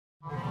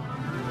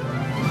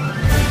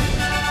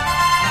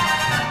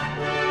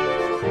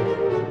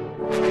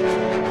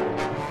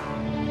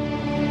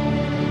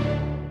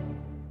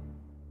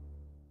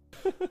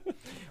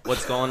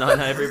What's going on,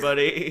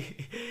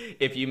 everybody?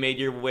 If you made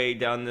your way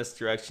down this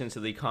direction to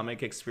the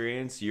comic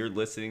experience, you're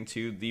listening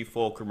to the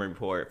Fulcrum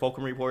Report.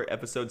 Fulcrum Report,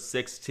 episode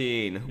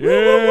 16.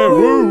 Yeah,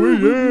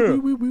 woo,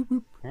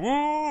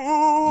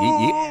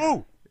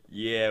 yeah.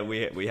 Yeah,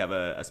 we have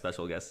a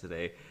special guest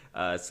today.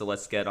 So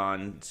let's get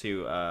on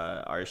to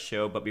our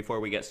show. But before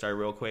we get started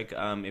real quick,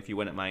 if you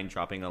wouldn't mind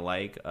dropping a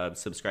like,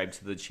 subscribe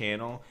to the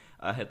channel,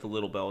 hit the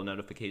little bell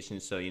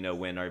notification so you know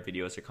when our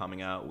videos are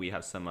coming out. We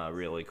have some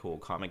really cool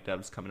comic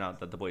dubs coming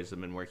out that the boys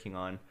have been working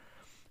on.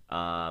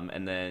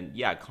 And then,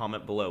 yeah,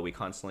 comment below. We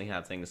constantly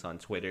have things on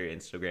Twitter,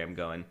 Instagram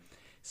going.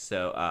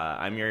 So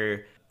I'm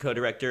your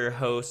co-director,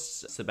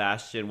 host,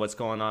 Sebastian. What's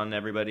going on,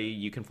 everybody?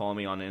 You can follow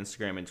me on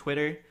Instagram and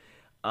Twitter.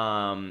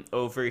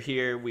 Over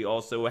here we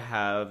also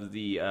have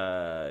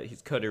the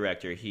he's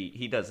co-director.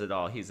 He does it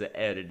all. He's an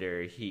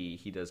editor.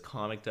 He does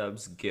comic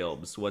dubs.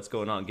 Gilbs. What's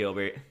going on,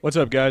 Gilbert? What's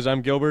up, guys?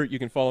 I'm Gilbert. You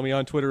can follow me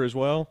on Twitter as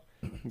well.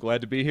 I'm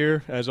glad to be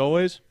here as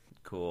always.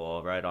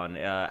 Cool. Right on.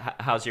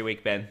 How's your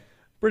week been?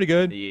 Pretty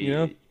good.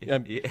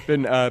 I've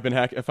been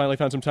I finally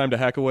found some time to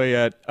hack away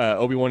at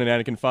Obi-Wan and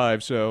Anakin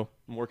 5, so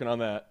I'm working on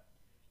that.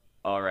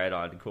 All right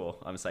on.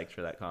 Cool. I'm psyched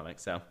for that comic.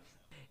 So.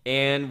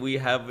 And we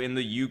have in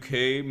the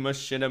UK,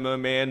 Machinima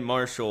Man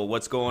Marshall.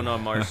 What's going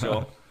on,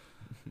 Marshall?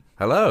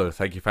 Hello,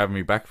 thank you for having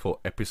me back for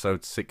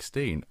episode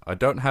 16. I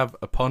don't have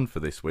a pun for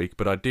this week,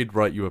 but I did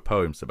write you a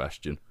poem,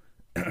 Sebastian.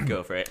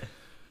 Go for it.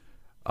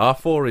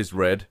 R4 is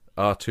red,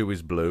 R2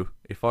 is blue.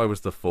 If I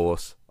was the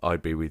Force,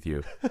 I'd be with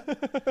you.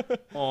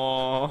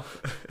 Aww.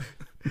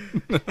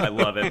 I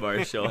love it,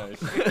 Marshall.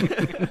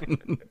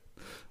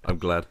 I'm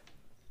glad.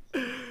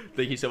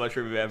 Thank you so much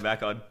for being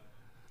back on.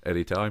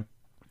 Anytime.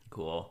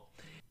 Cool.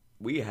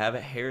 We have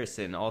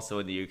Harrison also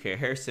in the UK.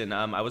 Harrison,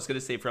 I was going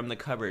to say from the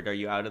cupboard. Are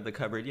you out of the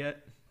cupboard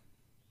yet?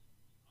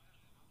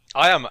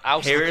 I am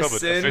out Harrison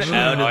of the cupboard. Officially,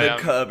 out of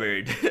the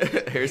cupboard.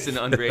 Harrison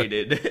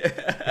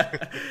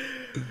unrated.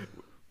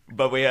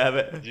 But we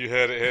have you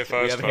heard it here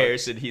first. We have folks.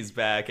 Harrison. He's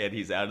back and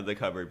he's out of the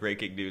cupboard.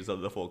 Breaking news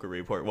on the Fulcrum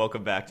Report.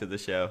 Welcome back to the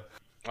show.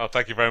 Oh,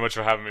 thank you very much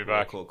for having me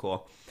back.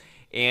 Cool.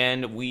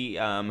 And we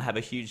have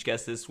a huge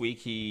guest this week.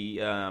 He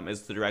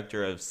is the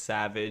director of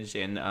Savage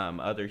and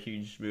other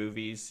huge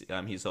movies.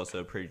 He's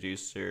also a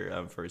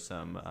producer for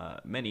some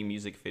many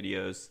music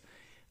videos.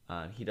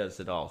 He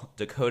does it all.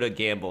 Dakota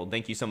Gamble.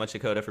 Thank you so much,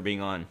 Dakota, for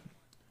being on.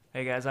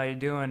 Hey guys, how you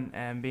doing?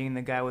 And being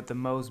the guy with the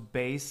most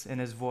bass in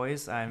his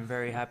voice, I'm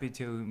very happy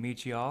to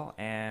meet y'all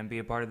and be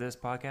a part of this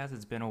podcast.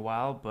 It's been a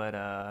while, but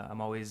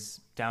I'm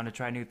always down to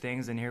try new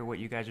things and hear what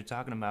you guys are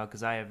talking about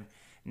because I have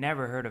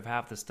never heard of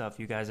half the stuff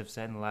you guys have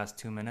said in the last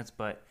 2 minutes,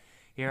 but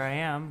here I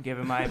am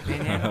giving my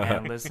opinion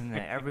and listening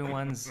to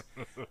everyone's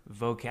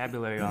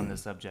vocabulary on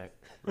this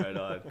subject. Right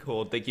on.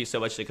 Cool. Thank you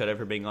so much, Dakota,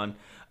 for being on.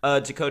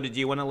 Dakota, do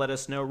you want to let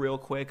us know real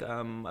quick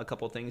a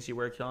couple things you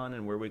worked on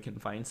and where we can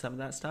find some of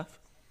that stuff?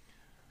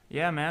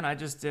 Yeah, man, I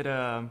just did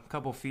a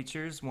couple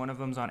features. One of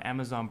them's on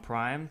Amazon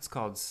Prime. It's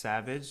called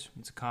Savage.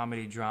 It's a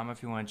comedy drama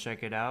if you want to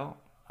check it out.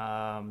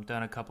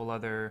 Done a couple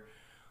other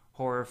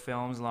horror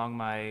films along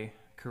my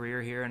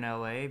career here in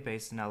LA,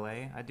 based in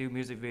LA. I do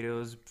music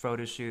videos,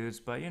 photo shoots,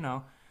 but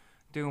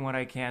doing what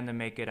I can to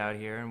make it out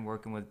here and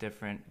working with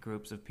different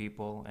groups of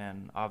people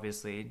and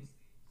obviously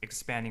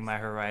expanding my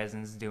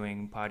horizons,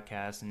 doing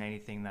podcasts and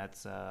anything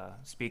that's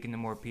speaking to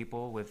more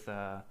people with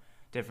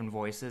different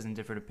voices and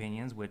different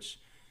opinions, which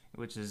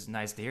is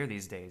nice to hear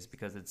these days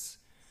because it's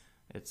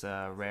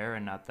rare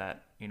and not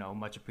that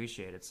much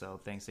appreciated. So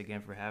thanks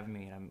again for having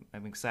me, and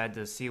I'm excited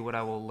to see what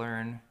I will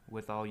learn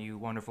with all you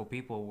wonderful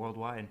people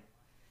worldwide.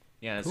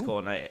 Yeah, it's cool,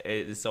 and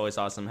it's always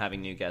awesome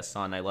having new guests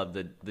on. I love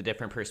the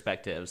different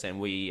perspectives, and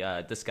we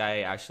this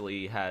guy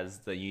actually has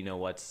the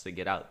what's to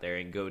get out there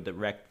and go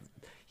direct.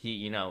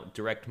 He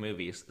direct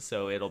movies,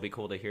 so it'll be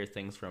cool to hear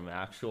things from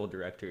actual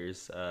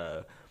directors'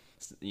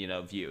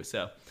 view.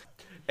 So,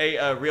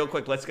 hey, real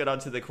quick, let's get on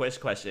to the quiz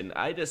question.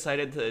 I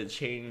decided to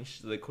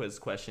change the quiz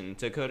question.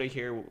 Dakota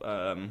here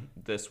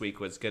this week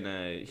was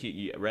gonna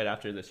right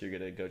after this you're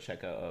gonna go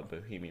check out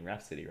Bohemian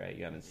Rhapsody, right?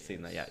 You haven't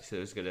seen that yet, so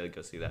he's gonna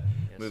go see that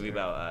movie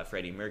about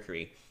Freddie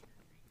Mercury.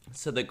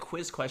 So the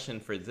quiz question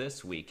for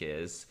this week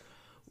is,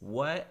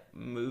 what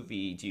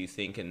movie do you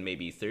think in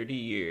maybe 30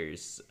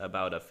 years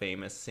about a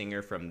famous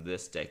singer from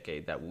this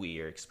decade that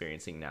we are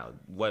experiencing now?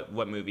 What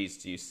movies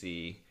do you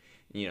see?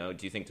 Do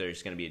you think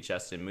there's going to be a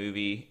Justin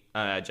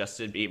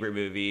Bieber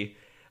movie?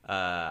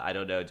 I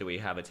don't know. Do we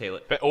have a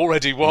Taylor? There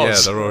already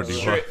was. Yeah, there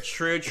already was.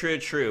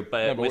 True.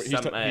 But with he's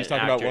some talking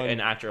about an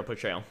actor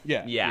portrayal.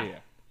 Yeah.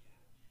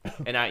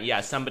 And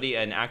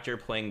an actor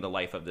playing the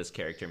life of this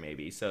character,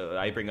 maybe. So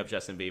I bring up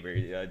Justin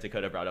Bieber.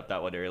 Dakota brought up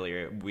that one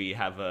earlier. We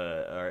have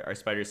our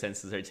spider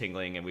senses are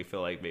tingling, and we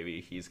feel like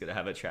maybe he's gonna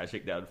have a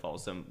tragic downfall.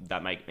 So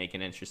that might make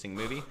an interesting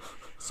movie.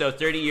 So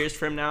 30 years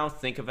from now,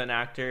 think of an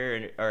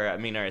actor or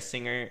a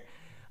singer,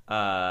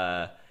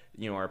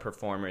 or a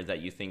performer that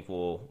you think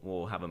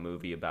will have a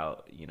movie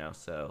about.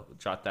 So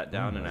jot that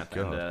down, and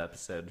after the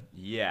episode,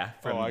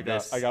 from I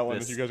got one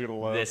that you guys are gonna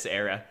love. This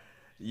era.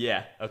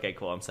 Yeah. Okay.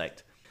 Cool. I'm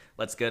psyched.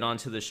 Let's get on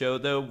to the show,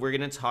 though. We're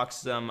gonna talk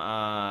some.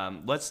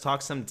 Let's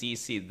talk some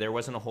DC. There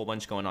wasn't a whole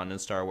bunch going on in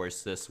Star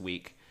Wars this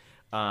week,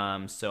 so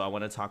I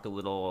want to talk a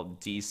little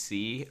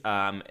DC.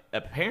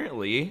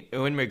 Apparently,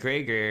 Ewan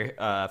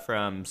McGregor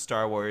from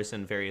Star Wars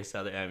and various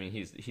other. I mean,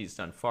 he's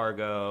done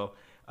Fargo.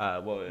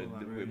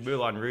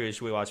 Moulin Rouge.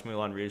 We watched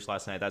Moulin Rouge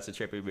last night. That's a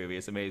trippy movie.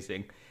 It's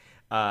amazing.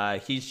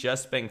 He's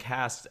just been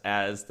cast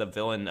as the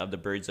villain of the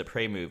Birds of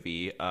Prey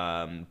movie,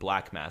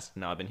 Black Mask.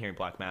 Now, I've been hearing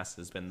Black Mask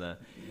has been the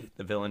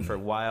villain for a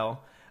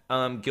while.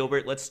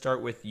 Gilbert, let's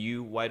start with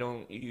you. Why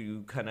don't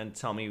you kind of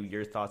tell me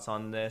your thoughts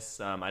on this?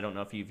 I don't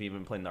know if you've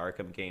even played the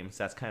Arkham games.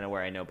 That's kind of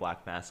where I know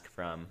Black Mask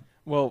from.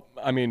 Well,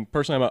 I mean,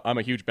 personally, I'm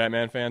a huge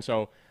Batman fan,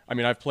 so I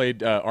mean, I've played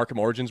Arkham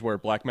Origins where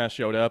Black Mask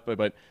showed up,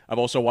 but I've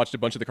also watched a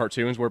bunch of the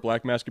cartoons where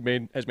Black Mask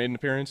has made an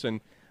appearance,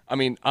 and I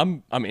mean,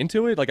 I'm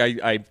into it. Like,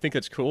 I think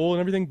it's cool and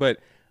everything, but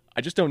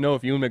I just don't know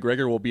if Ewan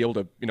McGregor will be able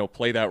to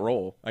play that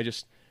role.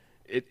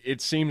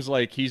 It seems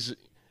like he's,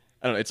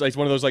 I don't know. It's like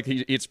one of those, like,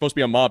 it's supposed to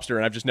be a mobster,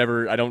 and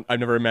I've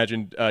never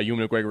imagined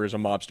Ewan McGregor as a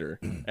mobster,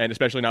 and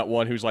especially not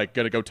one who's like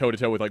gonna go toe to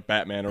toe with like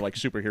Batman or like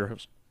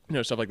superheroes,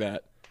 stuff like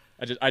that.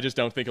 I just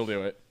don't think he'll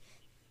do it.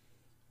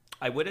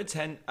 I would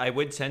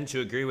tend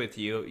to agree with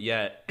you.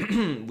 Yet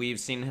we've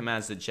seen him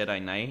as a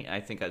Jedi Knight. I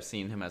think I've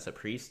seen him as a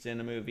priest in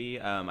a movie.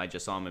 I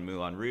just saw him in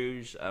Moulin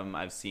Rouge.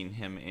 I've seen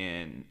him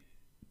in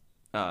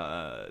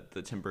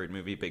the Tim Burton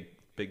movie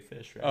Big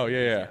Fish. Right? Oh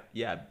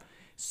yeah.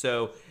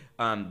 So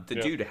the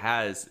dude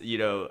has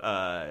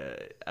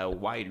a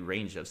wide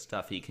range of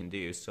stuff he can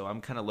do. So I'm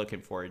kind of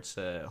looking forward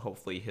to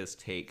hopefully his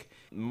take.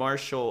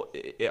 Marshall,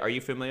 are you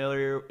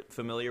familiar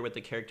with the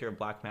character of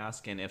Black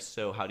Mask? And if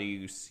so, how do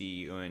you see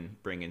Ewan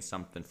bringing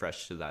something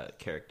fresh to that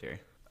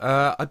character?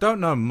 I don't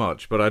know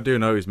much, but I do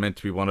know he's meant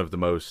to be one of the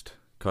most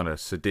kind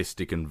of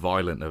sadistic and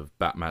violent of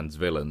Batman's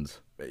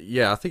villains.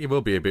 Yeah, I think it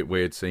will be a bit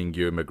weird seeing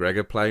Ewan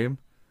McGregor play him,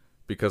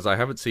 because I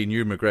haven't seen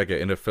Ewan McGregor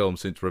in a film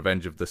since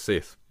Revenge of the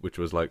Sith, which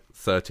was like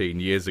 13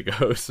 years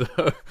ago, so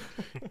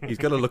he's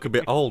going to look a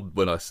bit old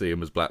when I see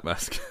him as Black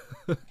Mask.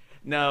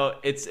 No,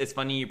 it's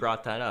funny you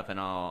brought that up, and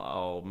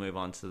I'll move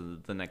on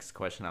to the next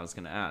question I was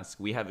going to ask.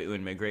 We have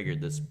Ewan McGregor,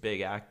 this big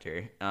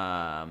actor.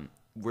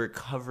 We're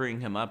covering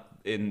him up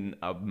in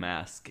a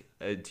mask.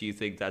 Do you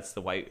think that's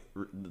the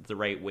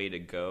right way to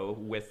go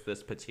with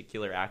this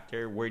particular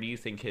actor? Where do you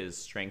think his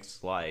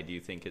strengths lie? Do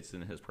you think it's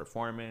in his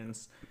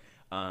performance?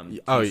 Do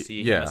you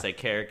see him as a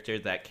character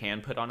that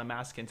can put on a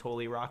mask and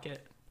totally rock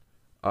it?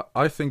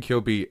 I think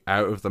he'll be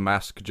out of the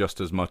mask just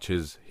as much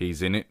as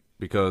he's in it,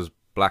 because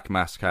Black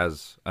Mask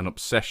has an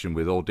obsession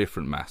with all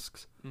different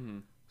masks. Mm-hmm.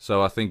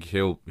 So I think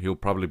he'll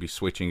probably be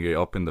switching it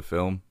up in the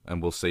film,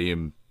 and we'll see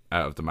him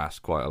out of the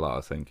mask quite a lot,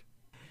 I think.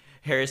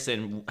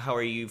 Harrison, how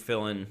are you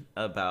feeling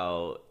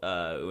about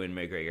Ewan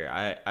McGregor?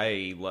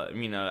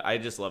 I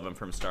just love him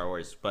from Star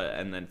Wars,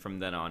 and then from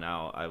then on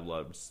out, I've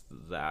loved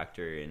the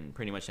actor in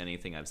pretty much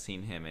anything I've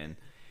seen him in.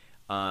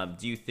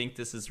 Do you think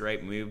this is the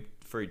right move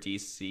for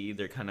DC?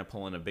 They're kind of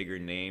pulling a bigger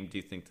name. Do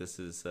you think this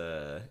is,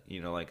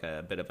 like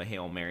a bit of a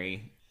Hail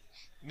Mary?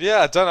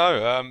 Yeah, I don't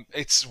know.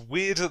 It's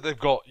weird that they've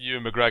got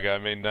Ewan McGregor. I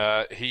mean,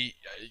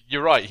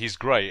 you're right, he's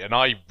great, and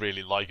I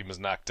really like him as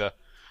an actor.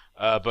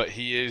 But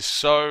he is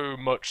so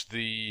much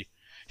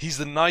he's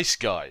the nice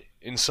guy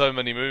in so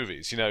many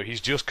movies.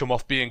 He's just come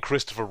off being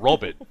Christopher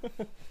Robin.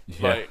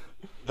 Yeah. Like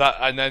that,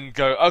 and then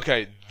go,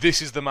 okay,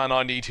 this is the man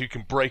I need who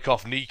can break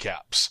off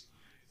kneecaps,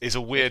 is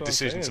a weird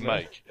decision to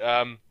make.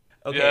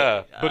 Okay,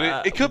 yeah,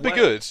 but it could be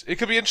good. It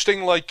could be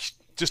interesting, like,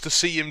 just to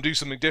see him do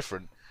something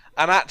different.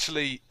 And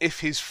actually,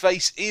 if his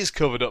face is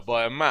covered up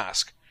by a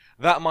mask,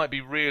 that might be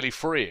really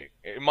freeing.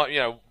 It might,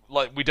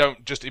 like, we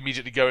don't just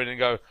immediately go in and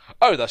go,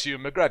 oh, that's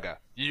Ewan McGregor.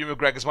 Ewan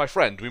McGregor's my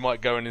friend. We might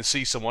go in and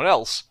see someone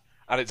else,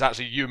 and it's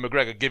actually Ewan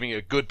McGregor giving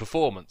a good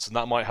performance, and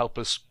that might help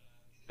us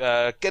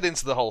get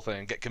into the whole thing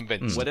and get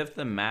convinced. What if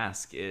the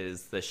mask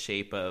is the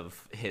shape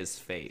of his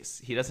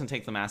face? He doesn't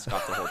take the mask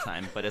off the whole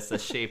time, but it's the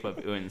shape of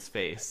Ewan's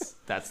face.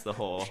 That's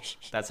how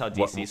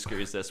DC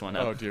screws this one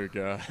up. Oh, dear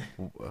God.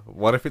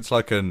 What if it's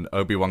like an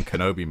Obi-Wan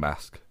Kenobi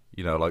mask?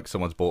 Like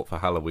someone's bought for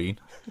Halloween?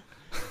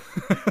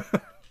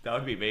 That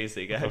would be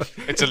amazing,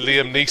 actually. It's a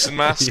Liam Neeson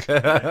mask.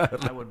 Yeah.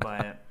 I would buy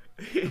it.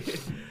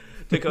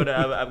 Dakota,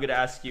 I'm going to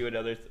ask you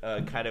another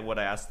kind of what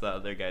I asked the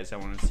other guys. I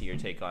want to see your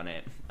take on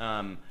it.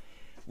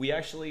 We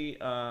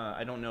actually,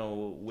 I don't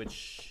know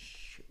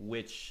which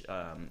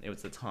it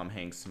was the Tom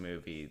Hanks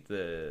movie.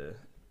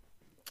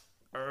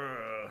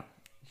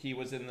 He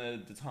was in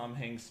the Tom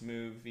Hanks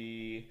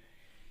movie.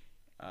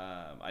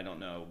 I don't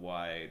know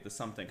why. The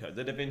something code,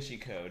 the Da Vinci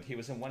Code. He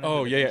was in one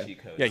of the Da Vinci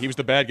Codes. Yeah, he was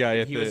the bad guy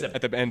at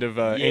the end of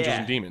Angels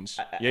and Demons.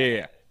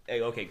 Yeah.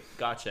 Okay,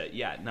 gotcha.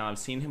 Yeah, now I've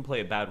seen him play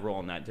a bad role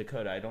in that.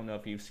 Dakota, I don't know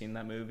if you've seen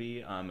that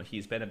movie.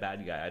 He's been a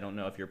bad guy. I don't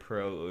know if you're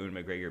pro Ewan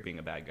McGregor being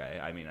a bad guy.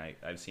 I mean,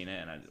 I've seen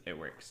it, and it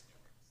works.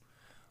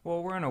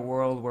 Well, we're in a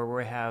world where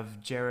we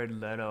have Jared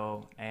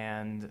Leto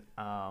and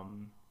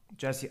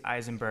Jesse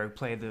Eisenberg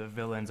play the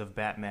villains of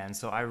Batman,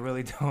 so I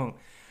really don't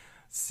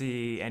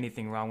see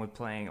anything wrong with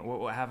playing.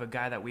 We'll have a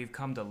guy that we've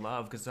come to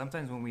love, because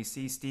sometimes when we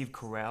see Steve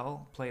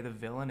Carell play the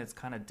villain, it's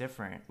kind of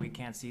different. We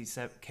can't see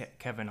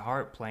Kevin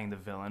Hart playing the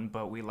villain,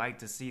 but we like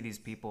to see these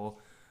people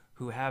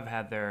who have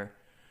had their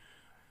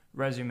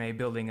resume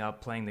building up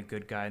playing the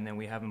good guy, and then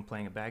we have him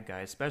playing a bad guy,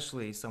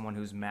 especially someone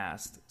who's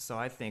masked. So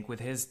I think with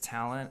his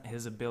talent,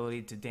 his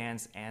ability to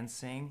dance and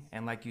sing,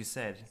 and like you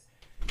said,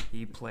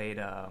 he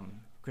played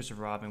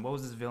Christopher Robin. What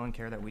was his villain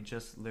character that we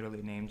just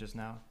literally named just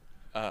now?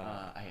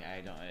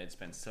 I don't. It's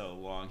been so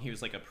long. He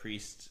was like a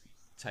priest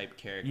type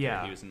character.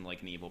 Yeah. He was in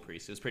like an evil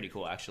priest. It was pretty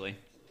cool, actually.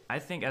 I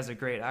think as a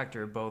great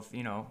actor, both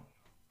him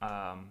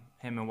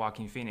and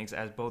Joaquin Phoenix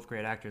as both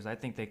great actors, I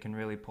think they can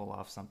really pull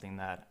off something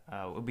that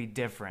would be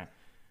different.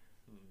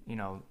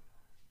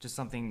 Just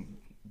something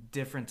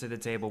different to the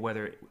table,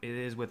 whether it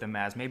is with a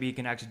mask. Maybe he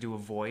can actually do a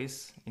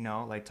voice,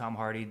 like Tom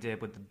Hardy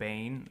did with the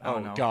Bane. I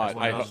don't know. God,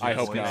 I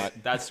hope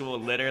not. That's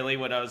literally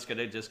what I was going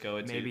to just go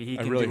into. Maybe he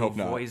can do a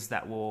voice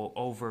that will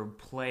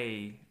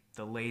overplay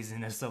the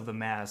laziness of the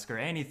mask, or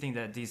anything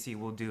that DC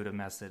will do to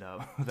mess it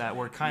up. That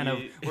we're trying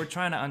to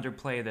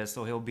underplay this,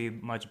 so he'll be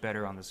much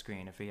better on the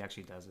screen if he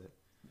actually does it.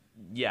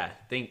 Yeah,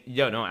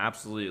 no,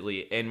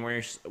 absolutely. And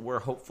we're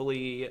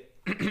hopefully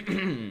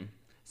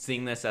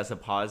seeing this as a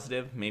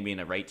positive, maybe in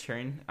a right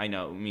turn. I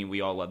mean,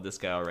 we all love this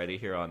guy already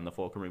here on the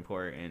Fulcrum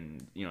Report,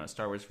 and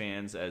Star Wars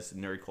fans, as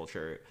nerd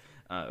culture,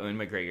 Ewan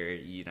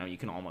McGregor, you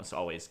can almost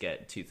always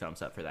get 2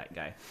 thumbs up for that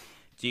guy.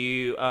 Do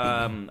you?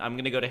 I'm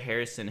gonna go to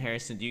Harrison.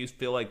 Harrison, do you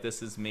feel like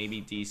this is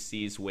maybe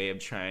DC's way of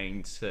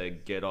trying to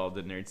get all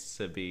the nerds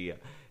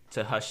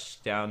to hush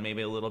down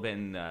maybe a little bit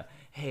and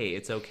hey,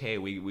 it's okay.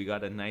 We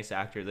got a nice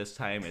actor this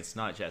time. It's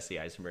not Jesse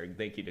Eisenberg.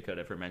 Thank you,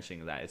 Dakota, for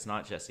mentioning that. It's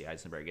not Jesse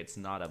Eisenberg. It's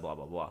not a blah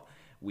blah blah.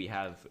 We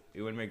have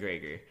Ewan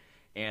McGregor,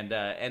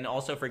 and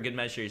also for good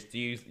measures,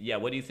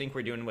 what do you think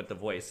we're doing with the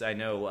voice? I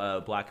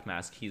know Black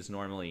Mask. He's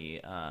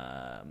normally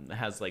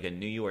has like a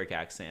New York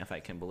accent, if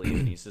I can believe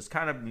it. He's just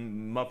kind of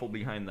muffled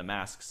behind the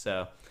mask.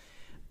 So,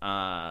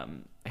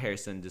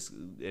 Harrison, just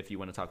if you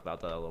want to talk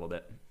about that a little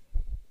bit.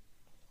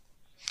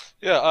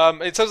 Yeah,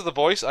 in terms of the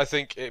voice, I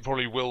think it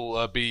probably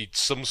will be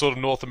some sort of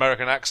North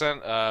American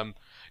accent.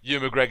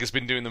 Ewan McGregor's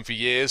been doing them for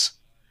years.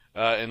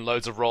 In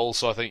loads of roles,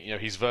 so I think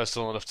he's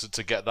versatile enough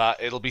to get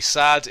that. It'll be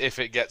sad if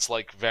it gets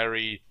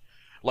very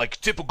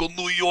typical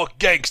New York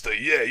gangster.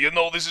 Yeah,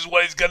 this is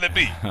what it's gonna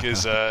be,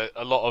 because a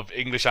lot of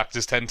English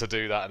actors tend to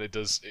do that, and it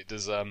does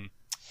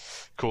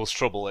cause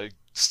trouble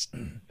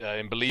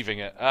in believing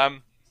it.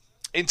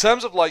 In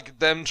terms of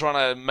them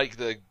trying to make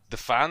the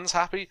fans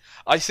happy,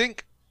 I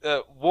think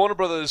Warner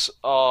Brothers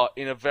are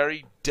in a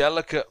very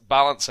delicate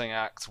balancing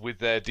act with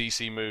their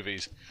DC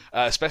movies,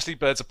 especially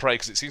Birds of Prey,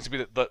 because it seems to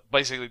be that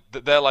basically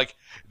they're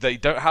they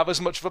don't have as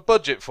much of a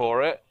budget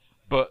for it,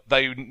 but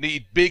they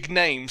need big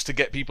names to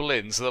get people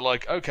in. So they're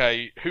like,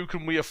 okay, who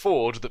can we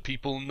afford that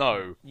people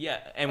know? Yeah,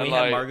 and we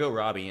have Margot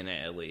Robbie in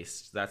it at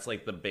least. That's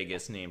the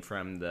biggest name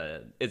from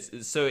the.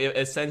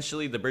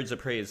 Essentially the Birds of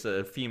Prey is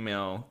a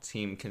female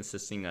team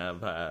consisting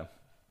of.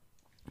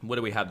 What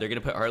do we have? They're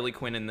going to put Harley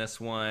Quinn in this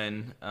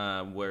one,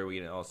 where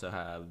we also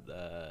have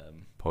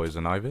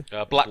Poison Ivy,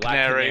 Black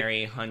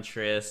Canary,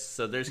 Huntress.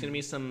 So there's going to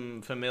be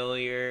some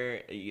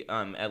familiar,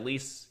 at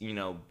least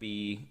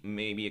be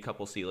maybe a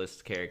couple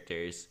C-list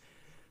characters.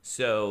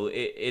 So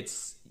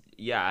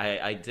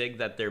I dig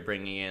that they're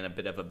bringing in a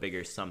bit of a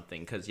bigger something,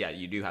 because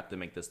you do have to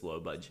make this low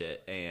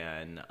budget,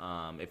 and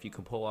if you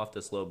can pull off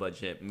this low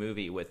budget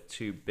movie with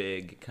 2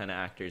 big kind of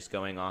actors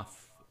going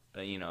off,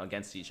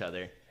 against each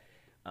other.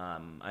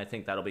 I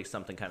think that'll be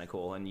something kind of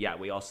cool. And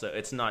we also,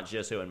 it's not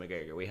just Ewan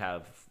McGregor. We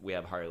have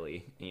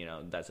Harley,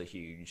 that's a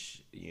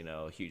huge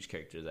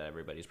character that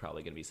everybody's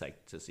probably going to be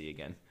psyched to see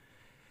again.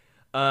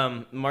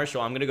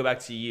 Marshall, I'm going to go back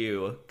to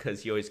you,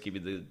 because you always give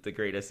me the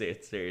greatest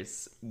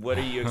answers. What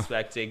are you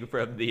expecting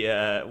from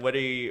the, what are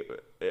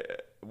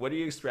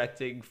you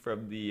expecting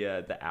from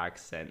the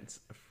accent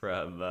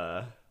from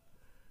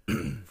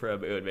Ewan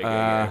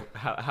McGregor?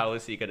 How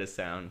is he going to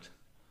sound?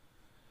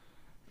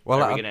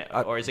 Well,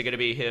 or is it going to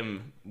be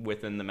him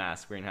within the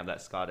mask? We're going to have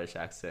that Scottish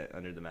accent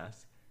under the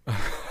mask.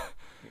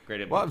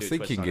 What I'm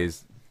thinking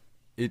is,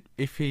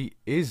 if he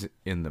is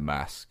in the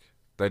mask,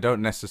 they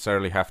don't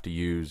necessarily have to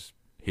use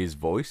his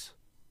voice.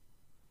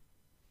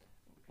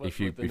 If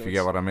you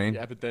get what I mean.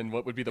 Yeah, but then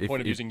what would be the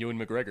point of using Ewan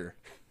McGregor?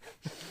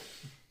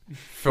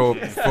 for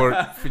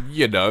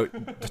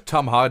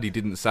Tom Hardy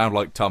didn't sound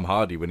like Tom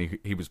Hardy when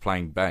he was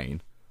playing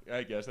Bane.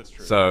 I guess that's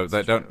true. So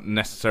they don't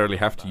necessarily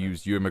have to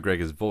use Ewan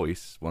McGregor's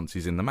voice once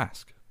he's in the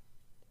mask.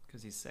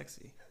 Because he's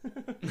sexy.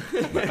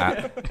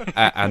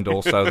 And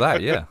also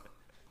that, yeah.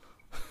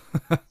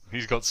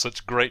 He's got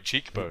such great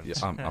cheekbones.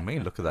 Yeah, I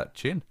mean, look at that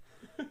chin.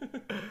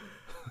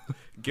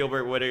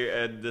 Gilbert, we're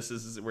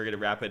gonna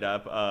wrap it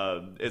up.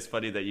 It's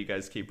funny that you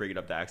guys keep bringing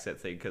up the accent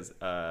thing, because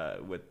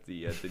with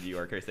the New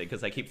Yorker thing,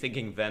 because I keep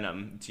thinking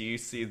Venom. Do you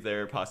see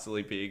there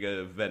possibly being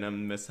a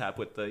Venom mishap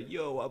with the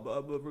I'm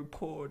a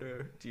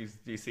reporter? Do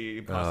you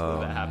see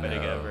possibly that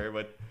happening ever?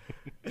 But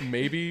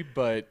maybe,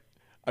 but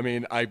I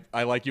mean,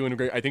 I like Ewan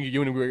McGregor. I think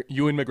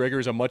Ewan McGregor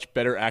is a much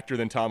better actor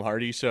than Tom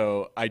Hardy,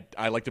 so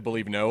I like to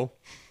believe no.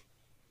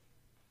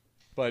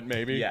 But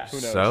maybe. Yeah.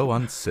 Who knows? So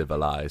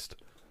uncivilized.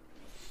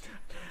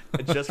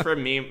 Just for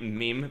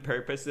meme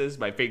purposes,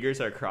 my fingers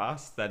are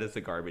crossed that it's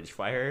a garbage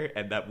fire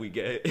and that we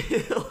get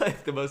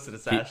like the most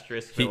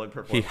disastrous villain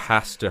performance. He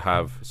has to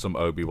have some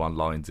Obi-Wan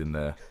lines in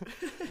there.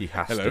 He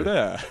has to. Hello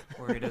there.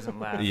 Where he doesn't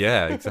laugh.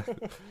 Yeah,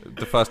 exactly.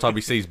 The first time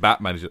he sees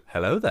Batman, he's just,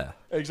 hello there.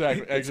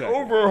 Exactly.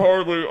 Over,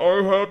 Harley.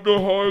 I have the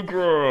high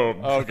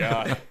ground. Oh,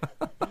 God.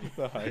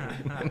 The high.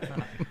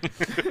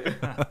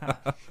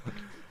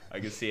 I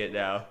can see it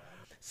now.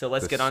 So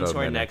let's There's get on so to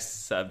our many.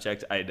 next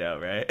subject. I know,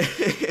 right?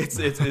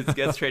 it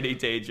gets pretty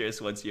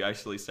dangerous once you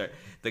actually start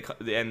the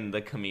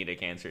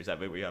comedic answers. I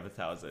mean, we have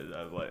 1,000.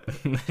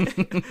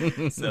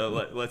 So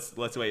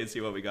let's wait and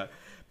see what we got.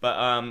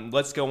 But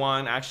let's go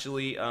on.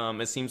 Actually,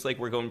 it seems like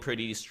we're going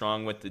pretty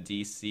strong with the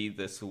DC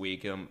this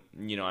week.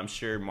 I'm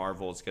sure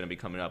Marvel's going to be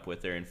coming up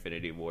with their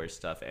Infinity War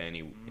stuff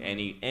any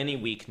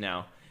week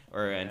now,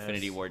 or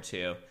Infinity War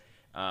 2.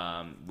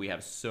 We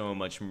have so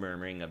much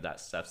murmuring of that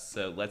stuff,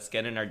 so let's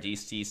get in our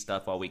DC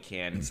stuff while we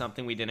can.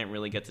 Something we didn't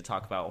really get to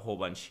talk about a whole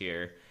bunch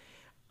here.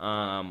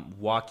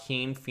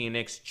 Joaquin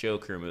Phoenix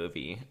Joker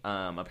movie.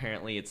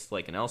 Apparently it's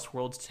like an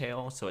Elseworlds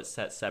tale, so it's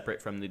set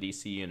separate from the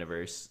DC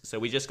universe. So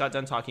we just got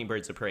done talking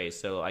Birds of Prey,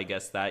 so I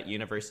guess that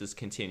universe is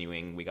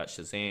continuing. We got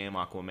Shazam,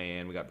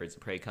 Aquaman, we got Birds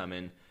of Prey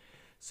coming,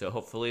 so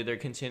hopefully they're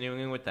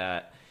continuing with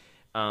that.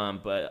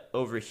 But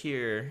over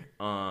here,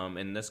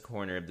 in this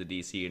corner of the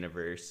DC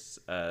universe,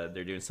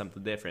 they're doing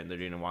something different. They're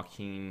doing a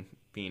Joaquin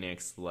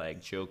Phoenix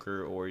like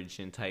Joker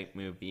origin type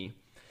movie.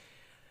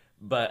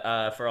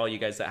 But for all you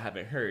guys that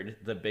haven't heard,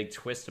 the big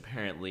twist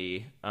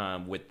apparently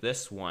with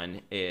this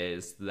one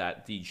is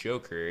that the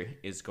Joker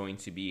is going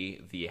to be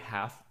the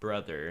half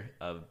brother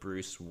of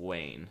Bruce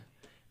Wayne.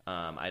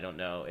 I don't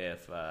know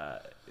if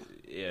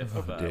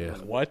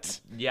What?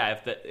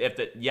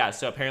 yeah,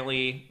 so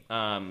apparently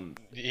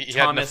He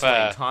had an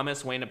affair.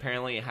 Thomas Wayne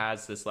apparently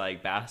has this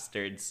like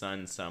bastard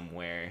son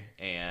somewhere,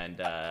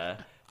 and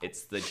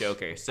it's the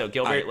Joker. So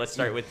Gilbert, let's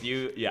start with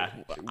you. Yeah,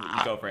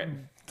 go for it.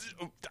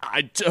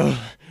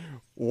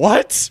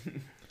 What?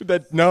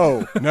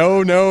 No.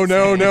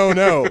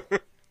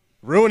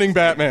 Ruining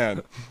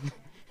Batman.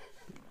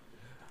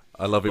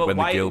 I love it But when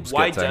the Gilbs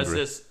why gets does angry.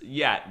 this?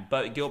 Yeah,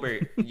 but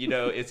Gilbert,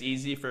 it's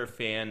easy for a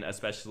fan,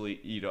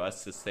 especially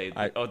us, to say,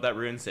 that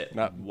ruins it.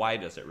 Why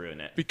does it ruin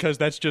it? Because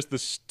that's just the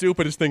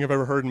stupidest thing I've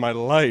ever heard in my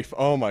life.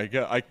 Oh my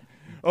God.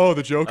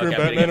 The Joker and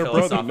Okay, I'm Batman gonna are get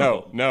brothers.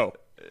 philosophical. No.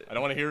 I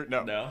don't want to hear it.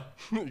 No. No?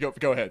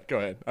 Go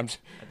ahead. I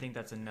think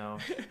that's a no.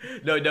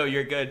 No,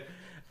 you're good.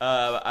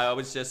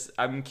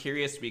 I'm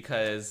curious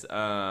because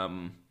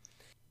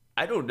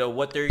I don't know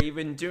what they're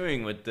even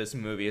doing with this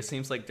movie. It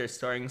seems like they're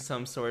starting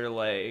some sort of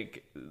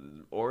like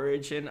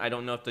origin. I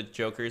don't know if the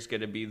Joker's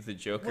gonna be the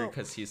Joker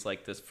because he's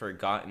like this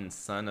forgotten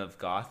son of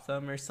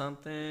Gotham or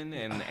something,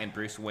 and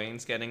Bruce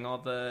Wayne's getting all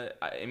the.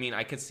 I mean,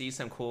 I could see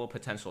some cool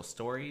potential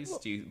stories.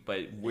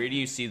 But where do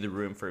you see the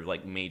room for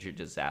like major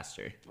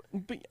disaster?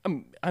 But,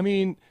 I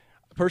mean,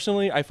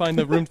 personally, I find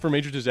the room for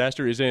major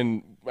disaster is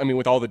in. I mean,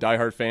 with all the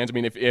diehard fans. I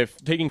mean, if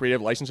taking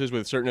creative licenses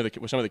with some of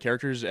the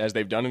characters as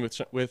they've done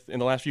with in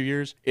the last few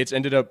years, it's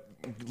ended up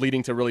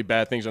leading to really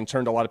bad things and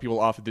turned a lot of people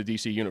off of the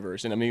DC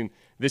universe. And I mean,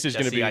 this is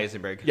going to be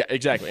Eisenberg. Yeah,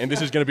 exactly. And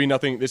this is going to be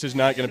nothing. This is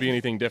not going to be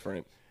anything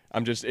different.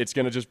 It's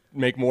going to just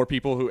make more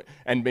people who.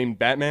 And I mean,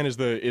 Batman is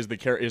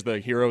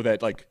the hero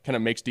that like kind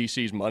of makes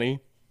DC's money.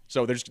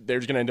 So they're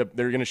going to end up.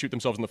 They're going to shoot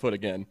themselves in the foot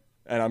again.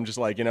 And I'm just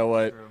like, you know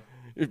what?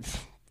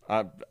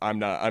 I'm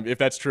not. If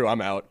that's true,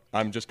 I'm out.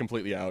 I'm just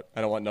completely out.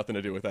 I don't want nothing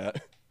to do with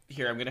that.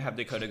 Here, I'm gonna have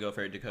Dakota go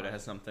for it. Dakota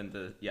has something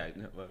to. Yeah,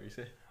 what were you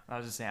saying? I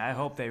was just saying, I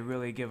hope they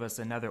really give us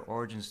another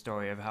origin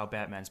story of how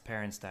Batman's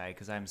parents died,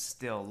 because I'm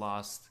still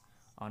lost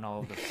on all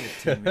of the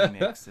 15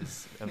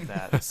 remixes of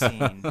that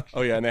scene.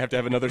 Oh yeah, and they have to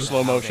have another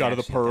slow mo shot of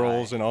the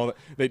pearls and all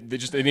that.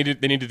 They need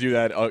to do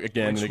that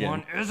again and again.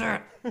 Which one is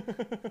it?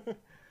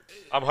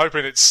 I'm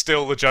hoping it's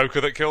still the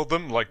Joker that killed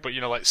them, like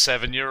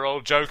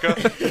 7-year-old Joker.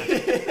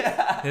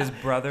 His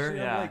brother,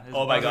 yeah. His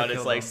Oh my brother God, it's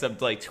killed like him. some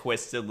like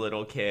twisted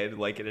little kid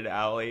like in an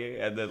alley,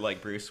 and then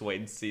like Bruce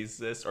Wayne sees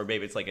this, or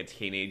maybe it's like a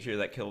teenager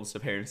that kills the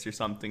parents or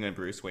something, and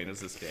Bruce Wayne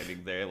is just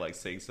standing there like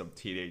seeing some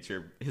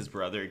teenager, his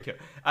brother.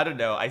 I don't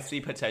know. I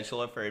see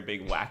potential for it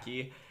being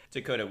wacky.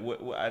 Dakota,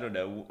 I don't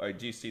know.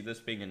 Do you see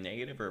this being a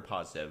negative or a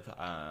positive?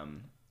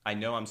 I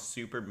know I'm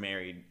super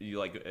married.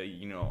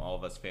 All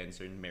of us fans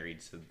are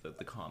married to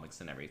the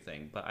comics and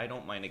everything, but I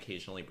don't mind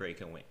occasionally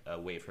breaking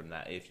away from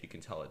that if you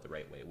can tell it the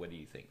right way. What do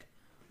you think?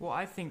 Well,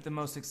 I think the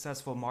most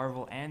successful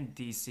Marvel and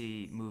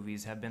DC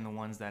movies have been the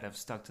ones that have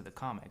stuck to the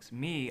comics.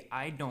 Me,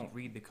 I don't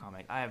read the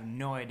comic. I have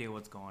no idea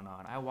what's going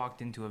on. I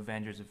walked into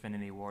Avengers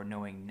Infinity War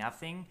knowing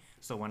nothing.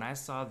 So when I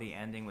saw the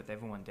ending with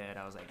everyone dead,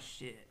 I was like,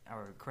 shit,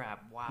 or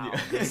crap, wow,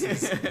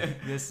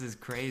 this is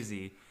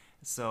crazy.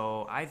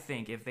 So I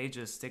think if they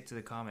just stick to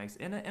the comics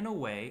in a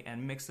way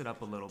and mix it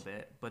up a little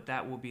bit, but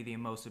that will be the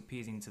most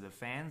appeasing to the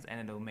fans,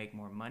 and it'll make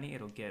more money.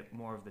 It'll get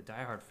more of the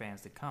diehard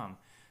fans to come.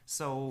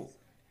 So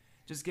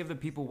just give the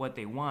people what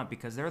they want,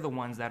 because they're the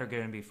ones that are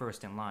going to be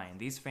first in line.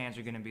 These fans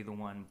are going to be the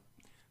one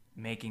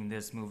making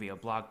this movie a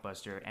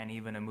blockbuster and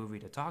even a movie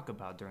to talk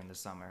about during the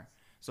summer.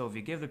 So if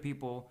you give the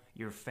people,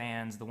 your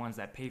fans, the ones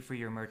that pay for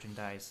your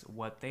merchandise,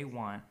 what they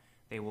want,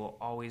 they will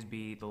always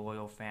be the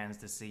loyal fans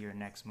to see your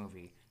next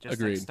movie. Just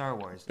Agreed. like Star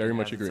Wars. Very It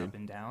much has its agreed. up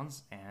and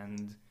downs,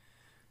 and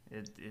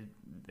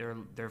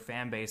their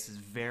fan base is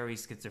very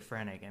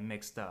schizophrenic and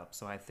mixed up.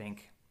 So I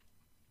think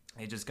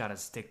they just got to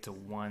stick to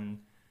one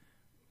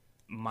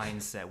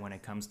mindset when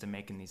it comes to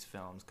making these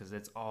films, because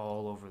it's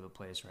all over the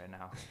place right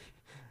now.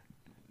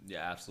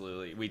 Yeah,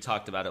 absolutely. We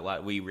talked about it a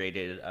lot. We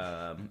rated.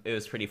 It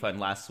was pretty fun.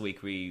 Last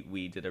week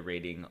we did a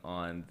rating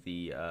on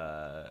the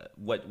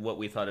what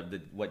we thought of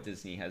what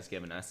Disney has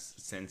given us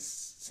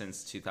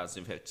since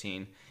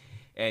 2015,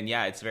 and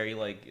yeah, it's very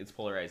like it's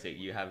polarizing.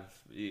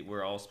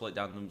 We're all split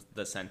down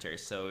the center,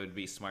 so it would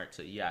be smart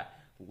to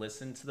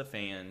listen to the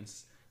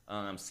fans,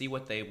 see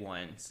what they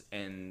want,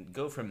 and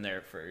go from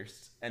there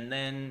first, and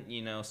then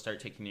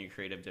start taking your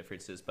creative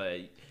differences,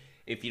 but.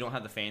 If you don't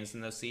have the fans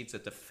in those seats,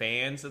 if the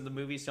fans of the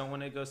movies don't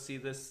want to go see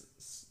this,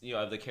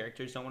 if the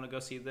characters don't want to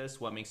go see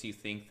this, what makes you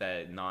think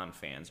that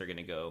non-fans are going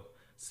to go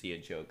see a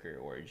Joker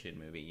origin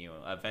movie?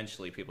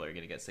 Eventually people are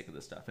going to get sick of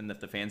this stuff. And if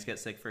the fans get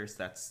sick first,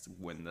 that's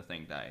when the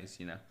thing dies,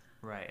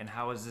 Right, and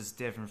how is this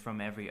different from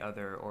every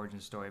other origin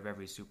story of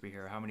every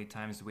superhero? How many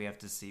times do we have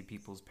to see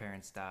people's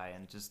parents die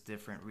and just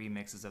different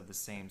remixes of the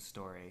same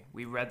story?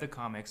 We read the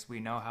comics, we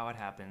know how it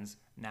happens.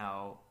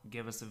 Now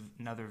give us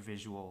another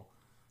visual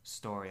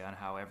story on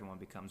how everyone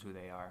becomes who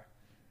they are.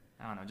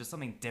 I don't know, just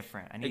something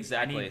different. I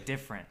need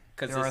different.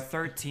 There are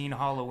 13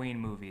 Halloween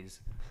movies.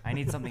 I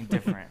need something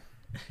different.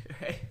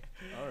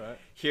 All right.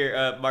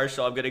 Here,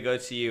 Marshall, I'm gonna go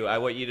to you. I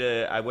want you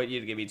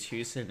to give me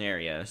two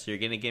scenarios. You're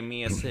gonna give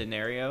me a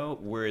scenario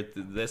where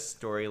this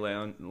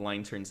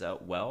storyline turns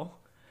out well,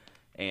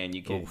 and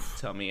you can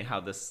tell me how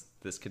this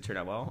could turn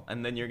out well,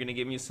 and then you're gonna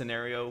give me a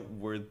scenario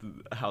where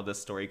how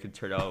this story could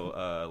turn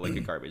out like a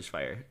garbage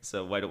fire.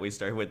 So why don't we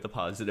start with the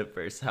positive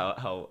first?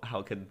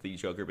 How could the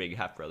Joker being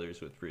half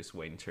brothers with Bruce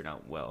Wayne turn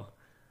out well?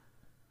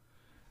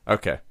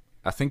 Okay,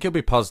 I think it'll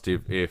be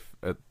positive if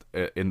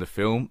in the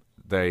film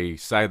they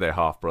say they're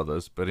half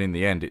brothers, but in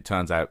the end it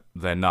turns out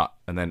they're not,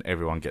 and then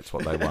everyone gets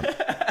what they want.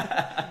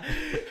 I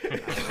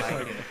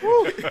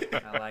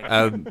like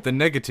it. The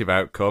negative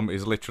outcome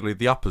is literally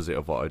the opposite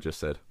of what I just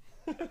said.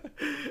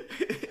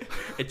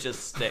 It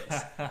just sticks.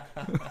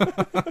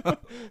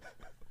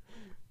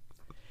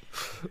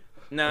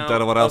 No, I don't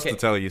know what else to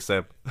tell you,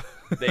 Seb.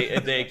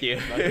 Thank you.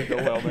 Not gonna go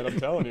well, man. I'm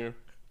telling you,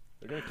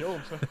 they're gonna kill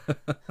him.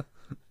 So.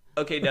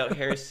 Okay, now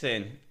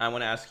Harrison, I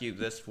want to ask you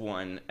this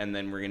one, and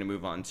then we're going to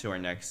move on to our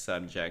next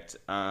subject.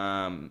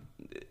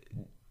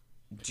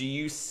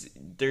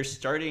 They're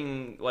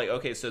starting,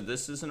 so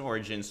this is an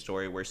origin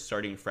story. We're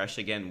starting fresh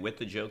again with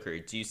the Joker.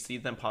 Do you see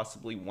them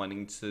possibly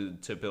wanting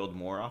to build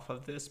more off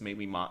of this?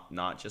 Maybe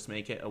not just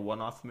make it a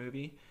one-off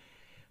movie?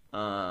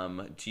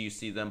 Do you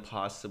see them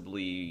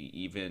possibly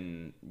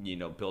even,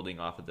 building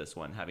off of this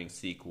one, having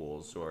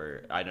sequels,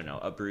 or, I don't know,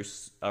 a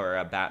Bruce or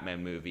a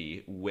Batman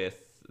movie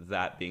with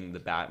that being the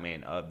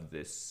Batman of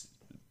this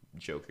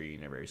Joker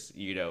universe?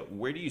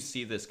 Where do you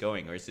see this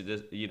going? Or is it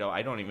just,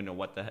 I don't even know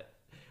what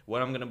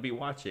I'm going to be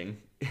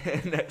watching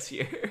next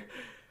year.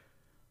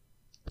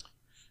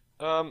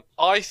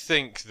 I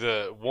think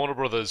that Warner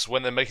Brothers,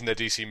 when they're making their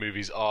DC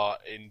movies, are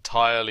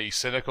entirely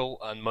cynical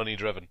and money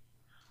driven.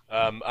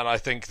 And I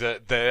think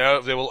that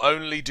they will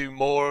only do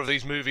more of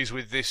these movies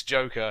with this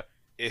Joker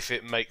if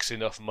it makes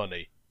enough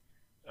money.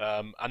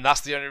 And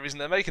that's the only reason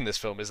they're making this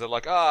film, is they're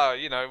like,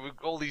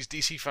 all these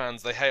DC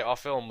fans, they hate our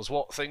films.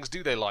 What things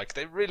do they like?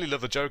 They really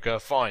love the Joker.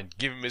 Fine,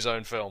 give him his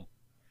own film.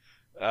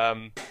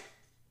 And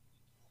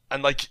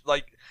I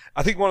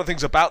think one of the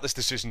things about this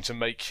decision to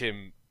make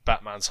him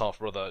Batman's half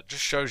brother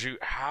just shows you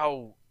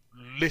how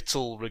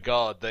little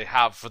regard they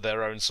have for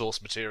their own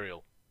source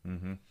material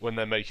when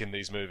they're making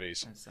these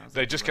movies.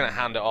 They're just going to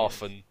hand it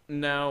off. And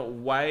now,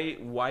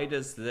 why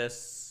does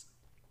this?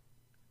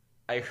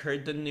 I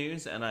heard the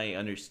news and I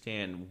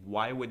understand.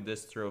 Why would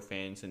this throw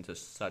fans into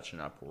such an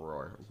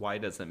uproar? Why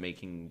doesn't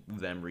making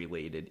them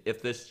related?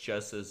 If this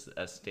just is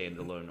a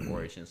standalone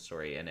origin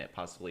story and it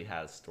possibly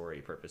has story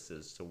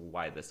purposes to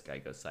why this guy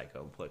goes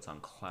psycho and puts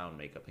on clown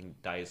makeup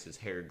and dyes his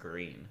hair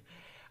green.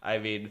 I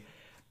mean,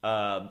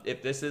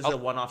 if this is a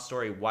one-off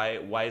story,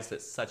 why is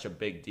it such a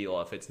big deal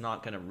if it's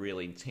not going to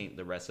really taint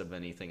the rest of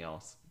anything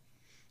else?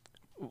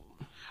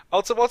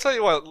 I'll tell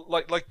you what.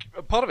 Like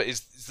part of it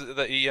is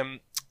that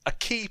a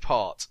key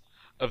part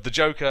of the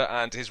Joker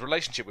and his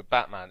relationship with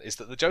Batman is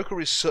that the Joker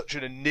is such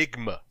an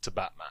enigma to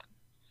Batman.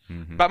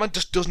 Mm-hmm. Batman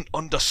just doesn't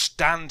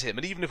understand him,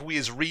 and even if we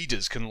as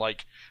readers can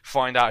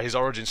find out his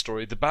origin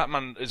story, the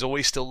Batman is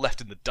always still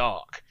left in the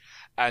dark,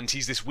 and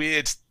he's this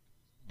weird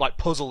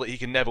puzzle that he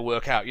can never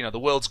work out. The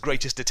world's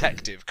greatest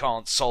detective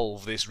can't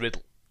solve this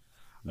riddle.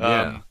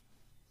 Yeah.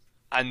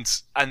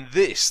 And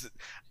this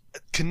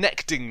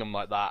connecting them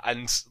like that,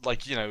 and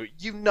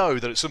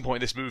that at some point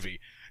in this movie,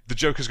 the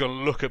Joker's going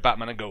to look at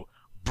Batman and go,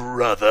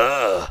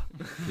 brother.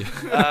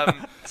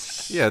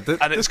 Yeah,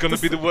 And it's going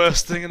to be the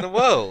worst thing in the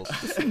world.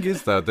 The thing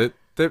is, though, that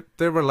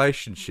their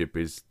relationship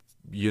is,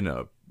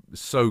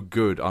 so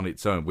good on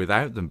its own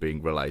without them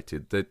being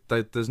related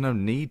that there's no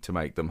need to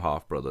make them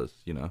half brothers.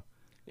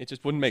 It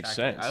just wouldn't make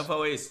sense.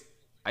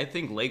 I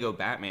think Lego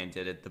Batman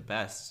did it the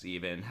best,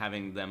 even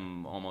having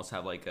them almost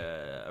have like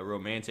a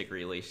romantic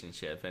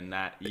relationship, and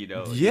that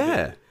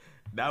Yeah.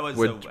 that was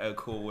a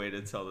cool way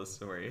to tell the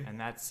story. And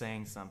that's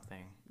saying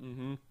something.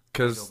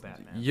 Because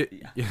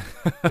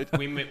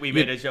we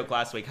made a joke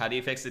last week. How do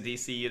you fix the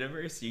DC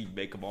universe? You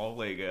make them all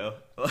Lego.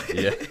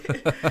 Yeah.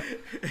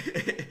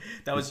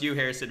 That was you,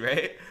 Harrison,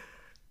 right?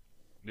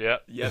 Yeah.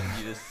 Yep,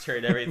 you just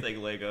turn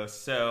everything Lego.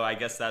 So I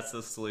guess that's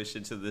the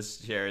solution to this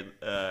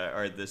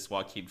this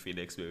Joaquin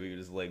Phoenix movie. We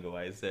just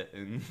Legoize it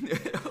and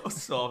it'll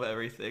solve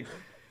everything.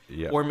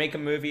 Yeah. Or make a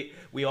movie.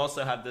 We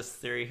also have this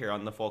theory here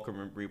on the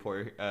Fulcrum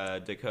Report,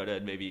 Dakota,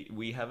 and maybe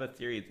we have a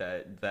theory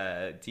that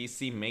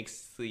DC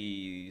makes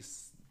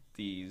these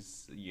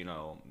these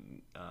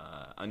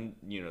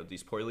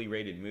poorly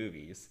rated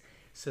movies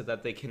so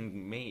that they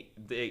can make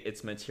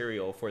its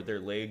material for their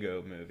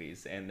Lego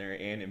movies and their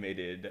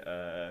animated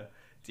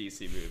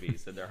DC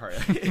movies and their hard.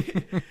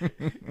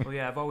 Well,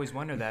 yeah, I've always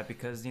wondered that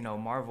because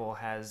Marvel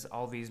has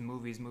all these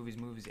movies,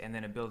 and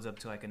then it builds up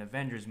to like an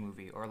Avengers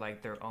movie or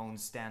like their own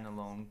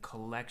standalone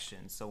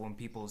collection. So when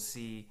people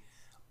see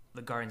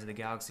the Guardians of the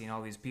Galaxy and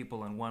all these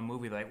people in one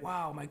movie, like,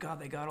 wow, my God,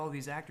 they got all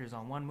these actors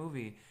on one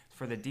movie.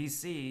 For the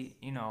DC,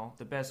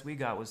 the best we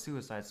got was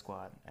Suicide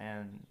Squad,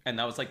 and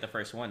that was like the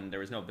first one. There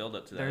was no build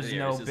up to that. There's It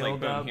no was just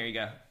build like, up. boom, here you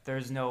go.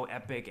 There's no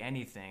epic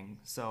anything.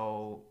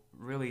 So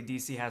really,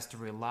 DC has to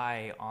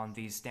rely on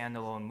these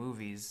standalone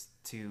movies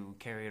to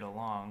carry it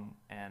along,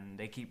 and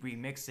they keep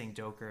remixing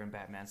Joker and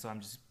Batman. So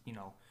I'm just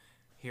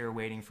here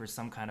waiting for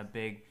some kind of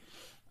big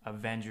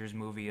Avengers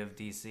movie of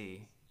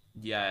DC.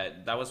 Yeah,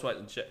 that was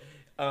what.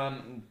 A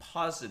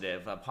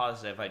positive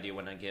idea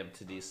when I give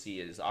to DC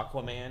is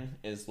Aquaman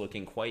is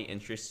looking quite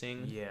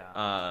interesting.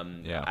 Yeah.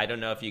 Yeah. I don't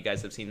know if you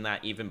guys have seen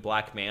that. Even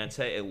Black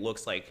Manta, it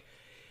looks like.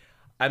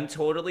 I'm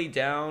totally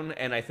down,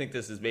 and I think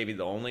this is maybe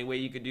the only way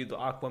you could do the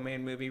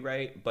Aquaman movie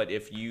right. But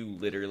if you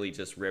literally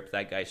just rip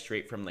that guy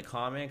straight from the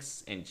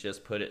comics and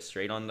just put it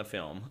straight on the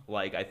film,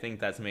 I think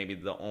that's maybe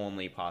the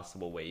only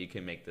possible way you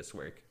can make this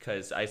work.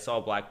 Because I saw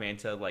Black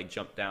Manta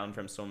jump down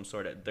from some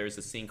sort of. There's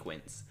a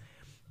sequence.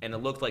 And it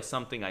looked like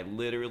something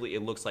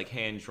it looks like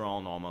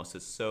hand-drawn almost.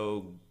 It's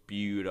so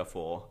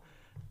beautiful.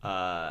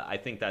 I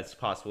think that's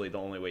possibly the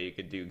only way you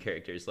could do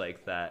characters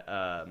like that.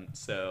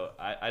 So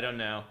I don't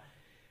know.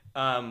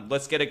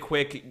 Let's get a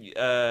quick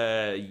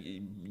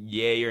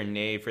yay or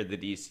nay for the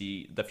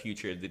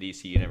future of the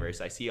DC universe.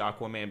 I see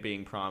Aquaman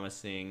being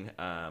promising.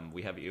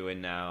 We have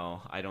Ewan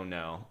now. I don't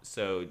know.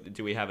 So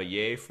do we have a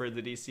yay for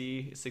the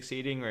DC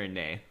succeeding or a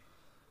nay?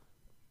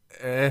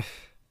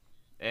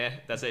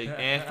 That's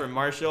a for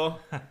Marshall.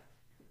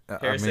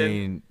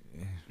 Harrison?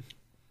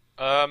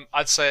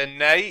 I'd say a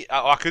nay.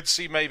 I could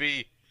see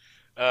maybe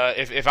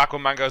if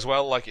Aquaman goes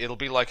well, it'll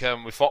be like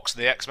with Fox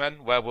and the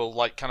X-Men, where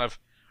we'll kind of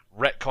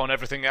retcon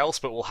everything else,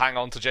 but we'll hang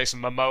on to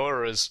Jason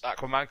Momoa as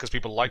Aquaman because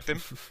people liked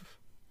him.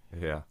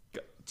 Yeah.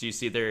 Do you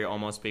see there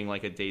almost being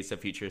like a Days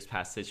of Futures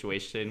Past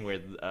situation where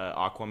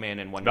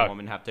Aquaman and Wonder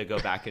Woman have to go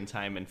back in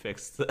time and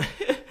fix the...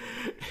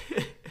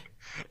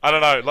 I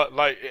don't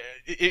know,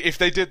 if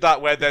they did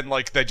that where then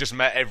they just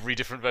met every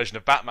different version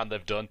of Batman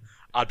they've done,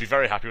 I'd be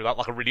very happy with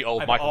that, a really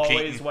old Michael Keaton.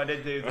 I've always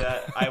wanted to do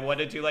that. I want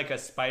to do a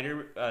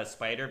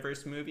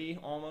Spider-Verse movie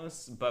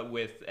almost, but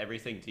with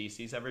everything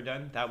DC's ever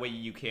done. That way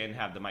you can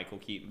have the Michael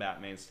Keaton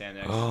Batman stand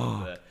next to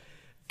the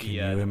Can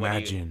you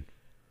imagine?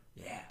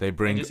 Yeah. They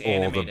bring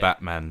all the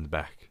Batman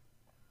back.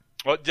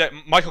 Well, yeah,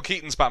 Michael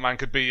Keaton's Batman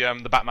could be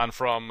the Batman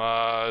from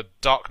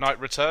Dark Knight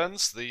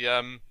Returns,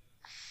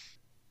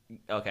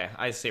 Okay,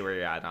 I see where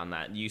you're at on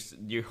that.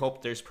 You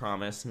hope there's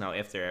promise. Now,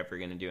 if they're ever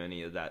going to do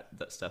any of that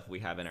stuff we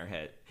have in our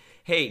head.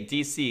 Hey,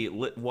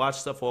 DC,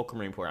 watch the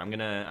Fulcrum Report. I'm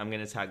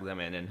gonna tag them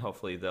in, and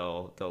hopefully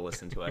they'll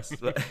listen to us.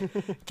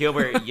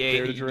 Gilbert, yay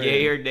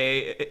or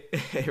nay,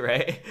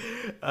 right?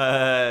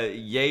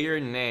 Yay or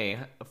nay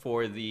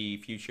for the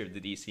future of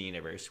the DC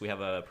universe? We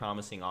have a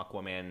promising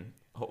Aquaman.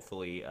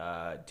 Hopefully,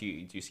 do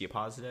you see a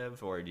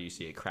positive, or do you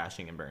see it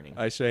crashing and burning?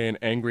 I say an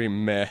angry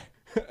meh.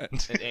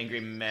 An angry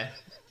meh.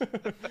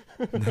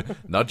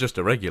 Not just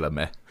a regular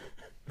meh.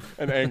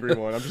 An angry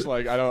one. I'm just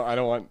I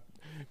don't want.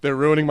 They're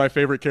ruining my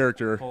favorite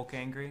character. Hulk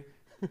angry.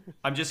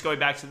 I'm just going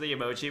back to the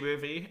Emoji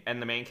Movie,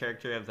 and the main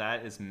character of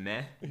that is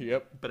meh.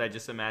 Yep. But I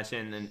just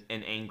imagine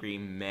an angry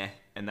meh,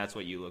 and that's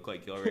what you look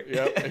like, Gilbert.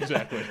 Yep,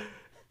 exactly.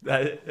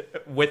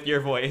 With your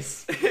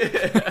voice.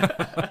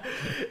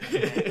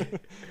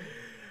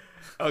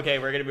 Okay,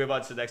 we're going to move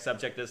on to the next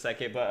subject in a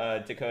second,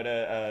 but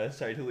Dakota,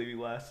 sorry to leave you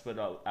last,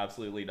 but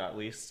absolutely not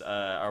least.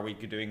 Are we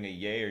doing a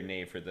yay or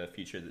nay for the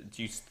future?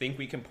 Do you think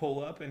we can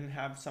pull up and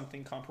have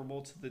something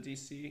comparable to the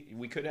DC?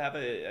 We could have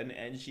an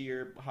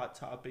edgier, hot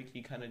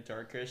topic-y, kind of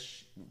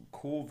darkish,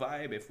 cool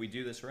vibe if we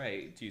do this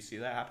right. Do you see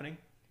that happening?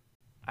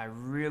 I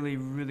really,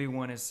 really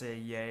want to say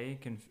yay.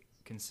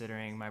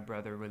 considering my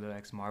brother really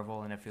likes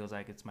Marvel, and it feels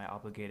like it's my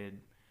obligated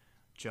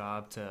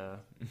job to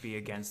be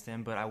against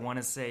him. But I want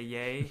to say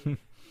yay,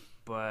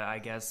 but I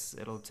guess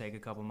it'll take a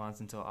couple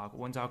months until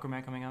when's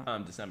Aquaman coming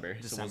out? December.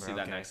 So we'll see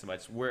that next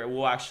month.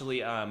 We'll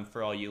actually,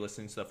 for all you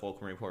listening to the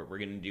Fulcrum Report, we're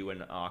gonna do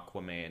an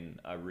Aquaman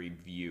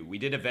review. We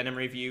did a Venom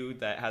review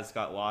that has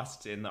got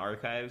lost in the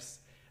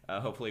archives.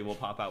 Hopefully we'll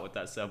pop out with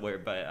that somewhere,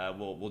 but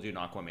we'll do an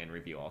Aquaman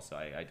review also.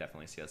 I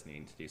definitely see us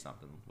needing to do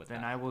something with that.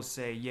 Then I will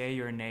say yay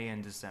or nay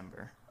in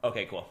December.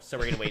 Okay, cool. So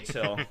we're gonna wait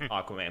till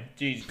Aquaman.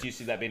 Do you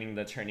see that being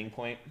the turning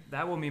point?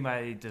 That will be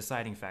my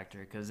deciding factor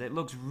because it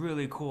looks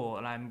really cool,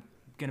 and I'm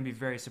gonna be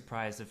very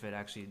surprised if it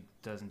actually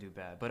doesn't do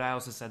bad. But I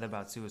also said that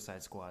about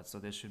Suicide Squad, so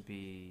this should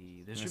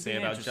be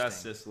about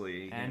Justice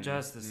League and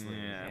Justice League.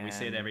 Yeah, and we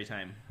say it every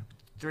time.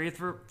 3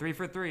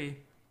 for 3.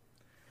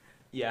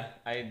 Yeah,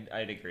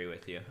 I'd agree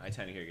with you. I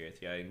tend to agree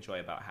with you. I enjoy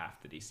about half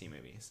the DC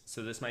movies.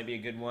 So this might be a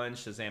good one.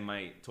 Shazam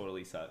might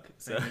totally suck.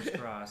 So fingers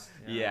crossed.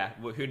 Yeah,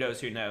 well, who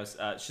knows?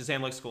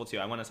 Shazam looks cool too.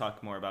 I want to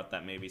talk more about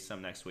that maybe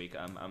some next week.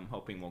 I'm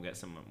hoping we'll get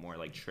some more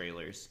like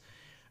trailers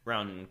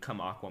around come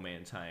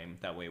Aquaman time.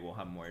 That way we'll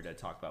have more to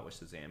talk about with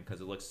Shazam because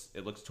it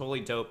looks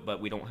totally dope,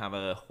 but we don't have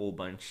a whole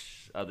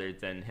bunch other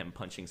than him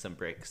punching some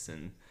bricks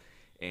and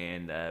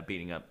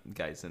beating up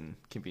guys in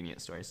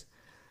convenience stores.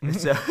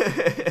 So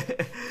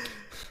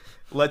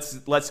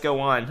Let's go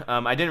on.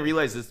 I didn't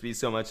realize this would be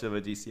so much of a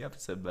DC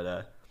episode,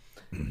 but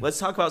let's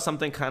talk about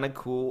something kind of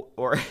cool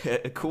or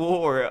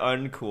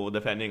uncool,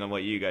 depending on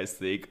what you guys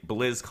think.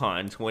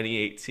 BlizzCon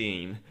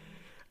 2018.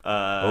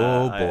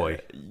 Oh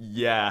boy.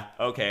 Yeah.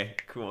 Okay.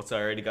 Cool. So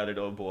I already got it.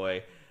 Oh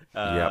boy.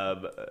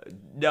 Yep.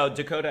 No,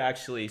 Dakota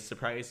actually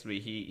surprised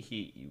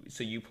me.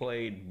 So you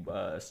played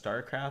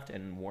StarCraft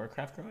and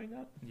Warcraft growing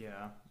up?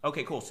 Yeah.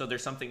 Okay. Cool. So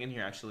there's something in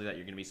here actually that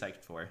you're gonna be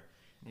psyched for.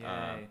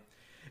 Yay.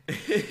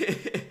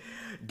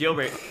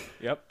 Gilbert.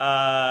 Yep.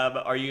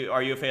 Are you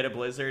a fan of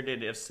Blizzard?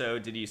 And if so,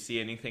 did you see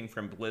anything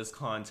from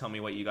BlizzCon? Tell me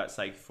what you got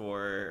psyched for.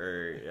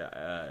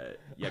 Or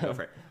go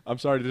for it. I'm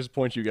sorry to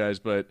disappoint you guys,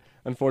 but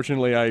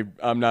unfortunately,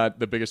 I'm not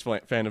the biggest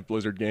fan of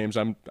Blizzard games.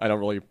 I don't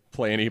really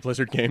play any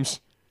Blizzard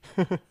games.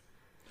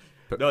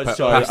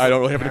 So I don't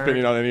really have an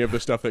opinion on any of the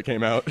stuff that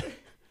came out.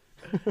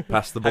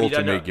 Pass the ball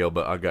to me,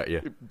 Gilbert. I got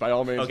you. By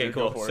all means. Okay,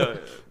 cool. So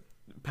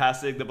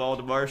passing the ball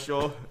to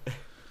Marshall.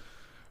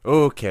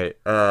 Okay,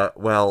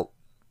 well,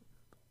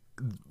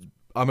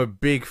 I'm a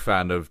big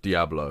fan of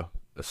Diablo,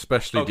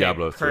 especially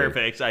Diablo 3.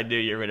 Perfect. I knew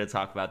you were going to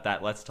talk about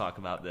that. Let's talk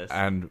about this.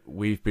 And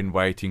we've been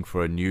waiting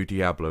for a new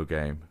Diablo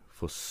game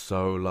for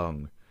so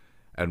long.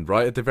 And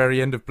right at the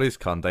very end of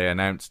BlizzCon, they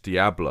announced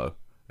Diablo,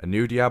 a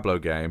new Diablo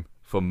game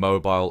for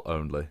mobile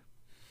only.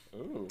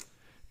 Ooh.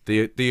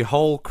 The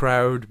whole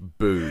crowd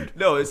booed.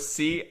 No,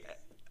 see...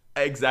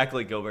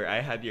 Exactly, Gilbert.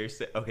 I had your...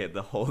 Okay,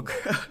 the whole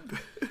crowd.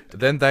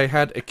 Then they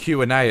had a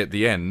Q&A at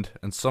the end,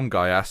 and some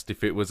guy asked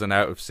if it was an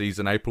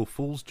out-of-season April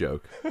Fool's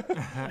joke.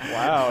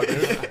 Wow,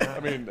 dude. I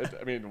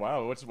mean,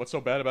 wow. What's so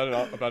bad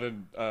about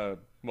a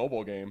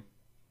mobile game?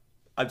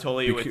 I'm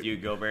totally with you,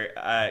 Gilbert.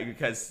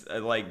 Because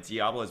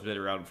Diablo's been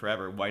around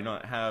forever. Why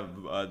not have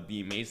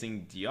the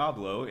amazing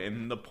Diablo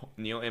in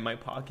my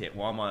pocket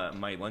while I'm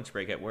my lunch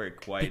break at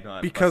work? Why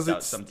not bust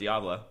out some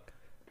Diablo?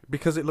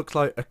 Because it looks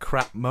like a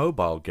crap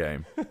mobile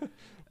game.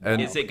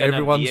 And is it going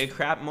to be a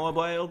crap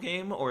mobile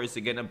game, or is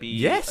it going to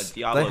be a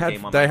Diablo game on my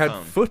phone? They had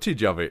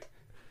footage of it.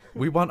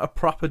 We want a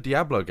proper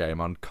Diablo game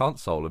on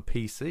console and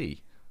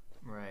PC.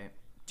 Right.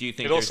 Do you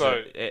think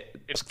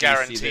it's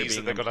guarantees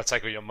that they're going to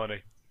take all your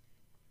money?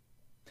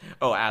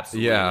 Oh,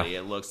 absolutely. Yeah.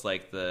 It looks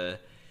like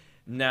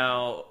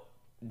Now,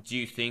 do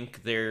you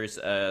think there's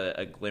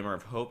a glimmer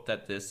of hope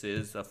that this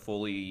is a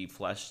fully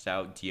fleshed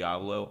out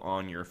Diablo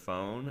on your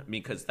phone?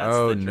 Because that's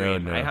the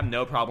dream. No. I have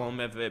no problem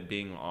with it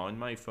being on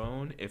my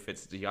phone if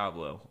it's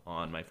Diablo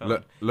on my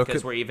phone. Look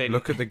at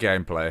the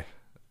gameplay.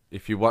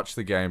 If you watch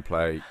the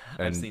gameplay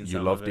and you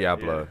love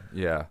Diablo,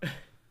 yeah.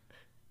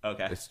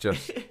 Okay. It's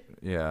just,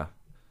 yeah.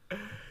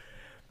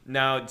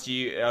 Now,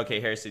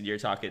 Harrison, you're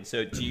talking.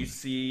 So, do you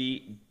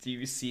see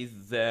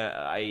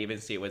I even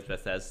see it with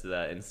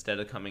Bethesda,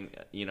 instead of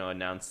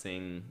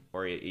announcing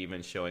or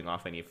even showing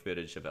off any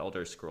footage of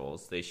Elder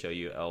Scrolls, they show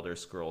you Elder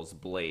Scrolls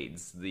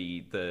Blades,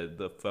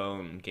 the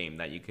phone game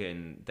that you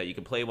can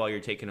play while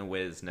you're taking a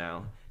whiz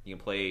now. You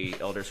can play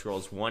Elder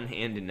Scrolls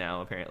one-handed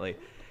now, apparently.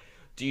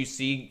 Do you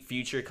see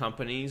future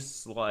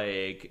companies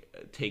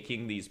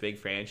taking these big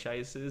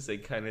franchises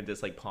and kind of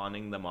just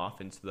pawning them off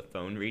into the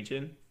phone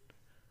region?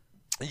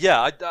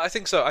 Yeah, I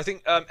think so. I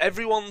think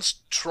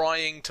everyone's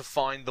trying to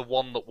find the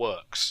one that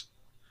works.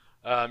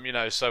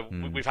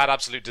 We've had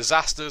absolute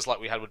disasters like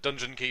we had with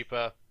Dungeon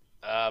Keeper,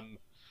 and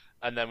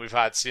then we've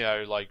had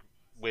weird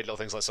little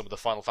things like some of the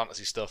Final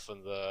Fantasy stuff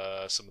and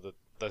some of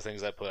the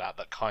things they put out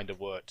that kind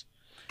of worked.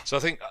 So I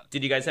think.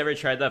 Did you guys ever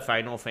try the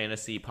Final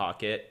Fantasy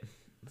Pocket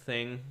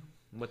thing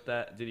with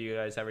that? Did you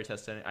guys ever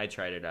test it? I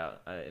tried it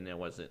out and I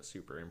wasn't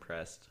super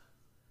impressed.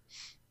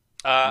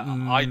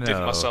 I did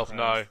myself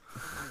no.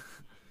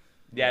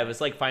 Yeah, it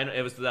was like final.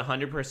 It was the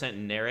 100%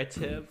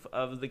 narrative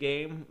of the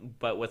game,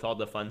 but with all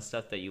the fun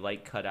stuff that you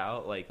like cut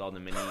out, like all the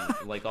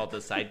like all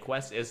the side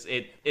quests.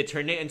 It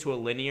turned it into a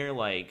linear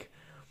like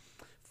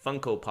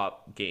Funko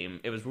Pop game.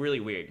 It was really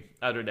weird.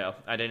 I don't know.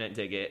 I didn't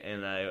dig it,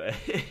 and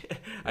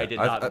I did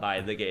not buy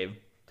the game.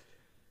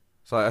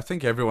 So I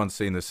think everyone's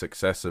seen the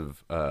success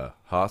of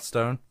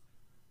Hearthstone,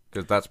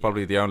 because that's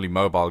probably the only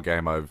mobile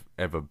game I've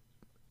ever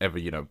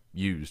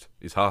used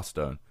is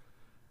Hearthstone.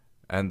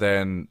 And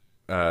then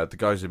the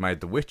guys who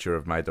made The Witcher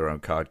have made their own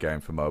card game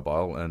for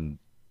mobile, and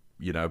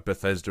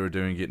Bethesda are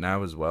doing it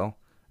now as well,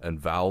 and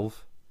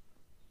Valve.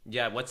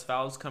 Yeah, what's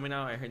Valve's coming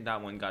out? I heard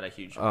that one got a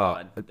huge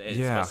mod. It's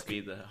supposed to be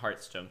the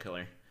Hearthstone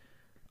killer.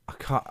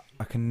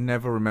 I can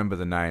never remember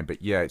the name,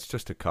 but yeah, it's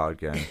just a card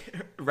game.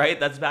 Right?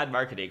 That's bad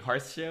marketing.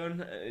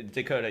 Hearthstone,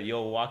 Dakota,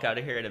 you'll walk out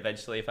of here, and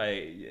eventually,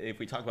 if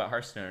we talk about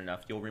Hearthstone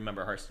enough, you'll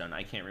remember Hearthstone.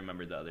 I can't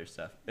remember the other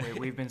stuff. Wait,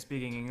 we've been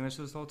speaking English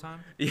this whole time?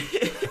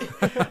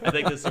 I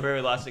think this is where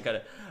we lost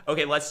Dakota.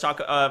 Okay, let's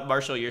talk.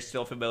 Marshall, you're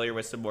still familiar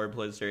with some more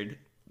Blizzard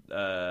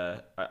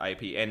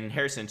IP, and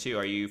Harrison too.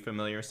 Are you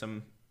familiar with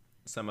some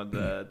of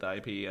the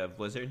IP of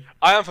Blizzard?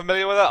 I am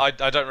familiar with it.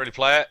 I don't really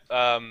play it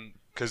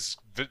because.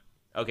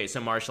 Okay, so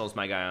Marshall's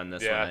my guy on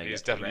this one. Yeah,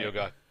 he's definitely your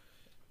guy.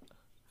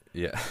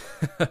 Yeah.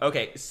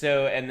 Okay,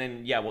 so and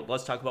then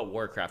let's talk about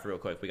Warcraft real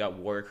quick. We got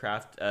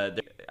Warcraft.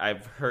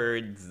 I've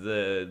heard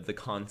the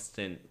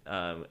constant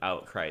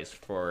outcries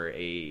for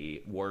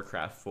a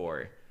Warcraft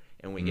 4,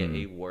 and we get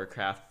a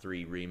Warcraft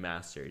 3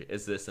 remastered.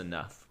 Is this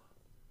enough?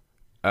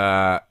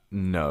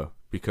 No,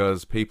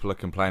 because people are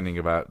complaining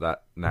about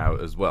that now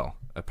as well.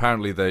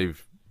 Apparently,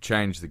 they've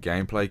changed the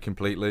gameplay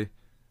completely,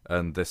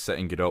 and they're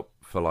setting it up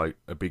for like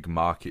a big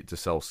market to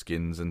sell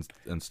skins and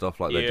stuff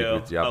like they did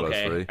with Diablo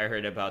 3. I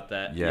heard about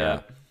that.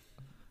 Yeah.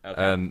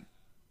 Okay. And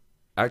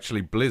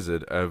actually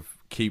Blizzard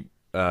keep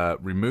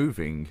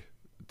removing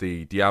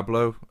the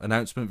Diablo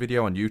announcement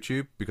video on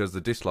YouTube because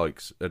the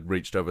dislikes had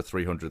reached over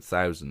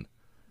 300,000.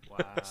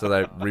 Wow. So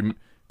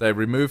they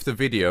removed the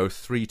video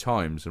 3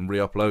 times and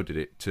re-uploaded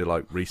it to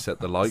like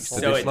reset the likes.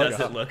 So it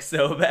doesn't look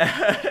so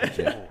bad.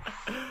 Yeah.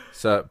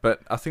 So,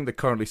 but I think they're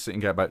currently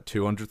sitting at about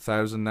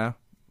 200,000 now.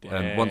 Dang.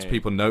 And once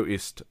people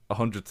noticed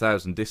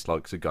 100,000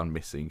 dislikes had gone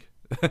missing,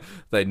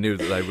 they knew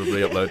that they were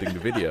re-uploading the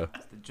video.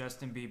 It's the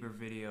Justin Bieber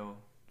video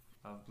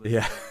of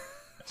Blizzard.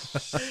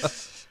 Yeah.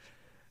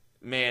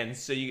 Man,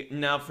 so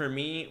now for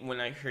me, when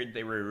I heard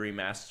they were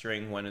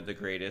remastering one of the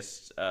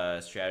greatest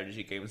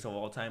strategy games of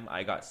all time,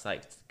 I got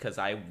psyched because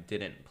I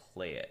didn't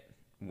play it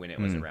when it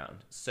was around.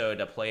 So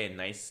to play a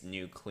nice,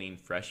 new, clean,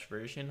 fresh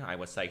version, I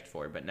was psyched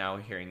for. But now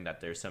hearing that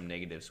there's some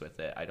negatives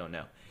with it, I don't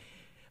know.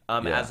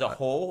 As a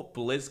whole,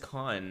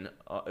 BlizzCon,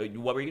 what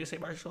were you going to say,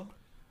 Marshall?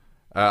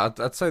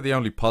 I'd say the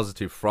only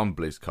positive from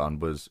BlizzCon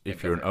was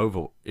if you're an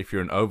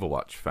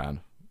Overwatch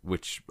fan,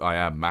 which I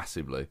am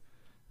massively.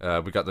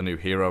 We got the new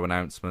hero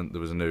announcement.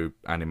 There was a new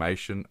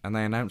animation, and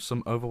they announced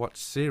some Overwatch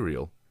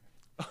cereal.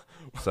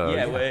 So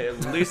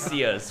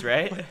Lucio's,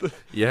 right?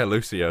 Yeah,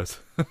 Lucio's.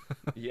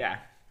 Yeah.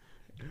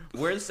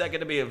 Where's that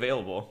going to be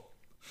available?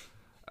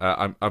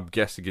 I'm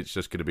guessing it's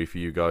just going to be for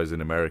you guys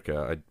in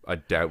America. I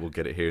doubt we'll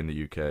get it here in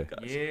the UK.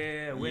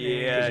 Yeah,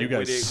 yeah, you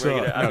guys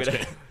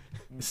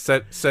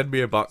suck. Send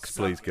me a box,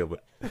 please, Gilbert.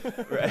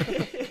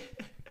 Right.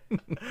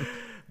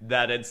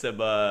 That and some,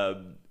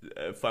 the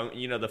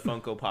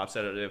Funko Pops.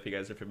 I don't know if you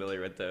guys are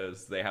familiar with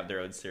those. They have their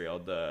own cereal,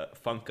 the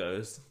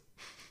Funkos.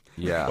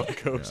 Yeah.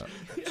 Funkos.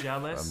 Yeah.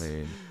 Jealous? I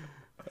mean,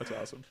 That's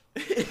awesome.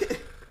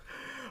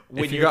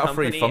 When if you your got a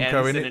free company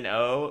Funko ends in an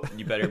O,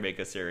 you better make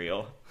a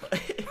cereal.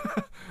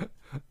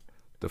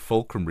 The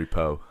Fulcrum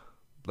Repo.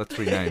 Let's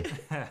rename.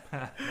 There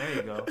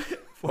you go.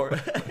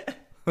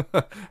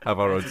 Have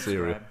our own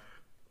cereal.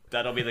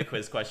 That'll be the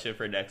quiz question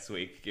for next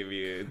week. Give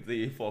you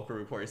the Fulcrum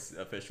Report's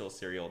official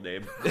cereal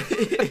name.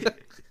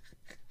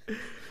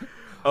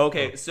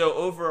 Okay, so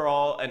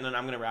overall, and then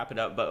I'm going to wrap it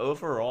up, but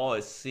overall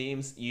it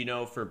seems,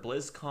 for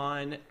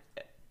BlizzCon,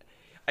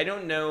 I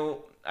don't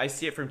know, I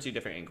see it from 2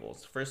 different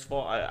angles. First of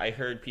all, I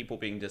heard people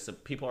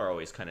people are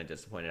always kind of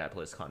disappointed at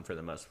BlizzCon for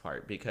the most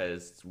part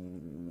because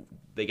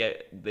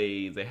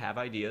they have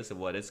ideas of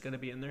what it's going to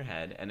be in their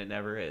head, and it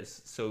never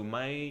is. So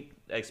my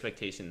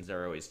expectations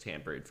are always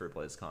tampered for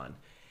BlizzCon.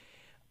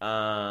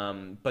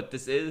 But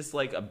this is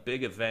like a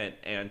big event,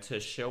 and to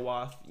show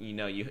off,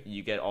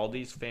 you get all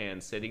these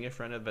fans sitting in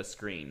front of a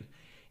screen,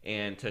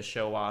 and to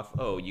show off,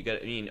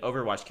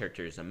 Overwatch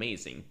character is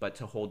amazing, but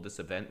to hold this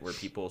event where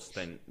people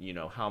spend,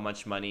 how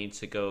much money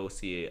to go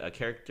see a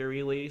character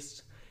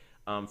released,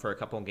 for a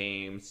couple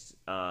games,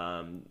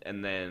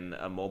 and then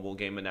a mobile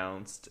game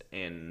announced,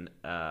 and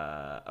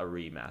a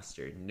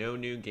remastered. No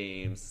new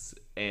games,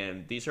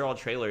 and these are all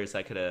trailers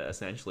that could have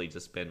essentially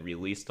just been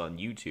released on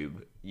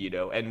YouTube,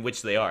 and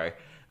which they are.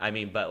 I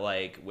mean, but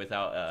like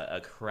without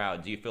a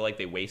crowd, do you feel like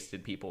they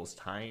wasted people's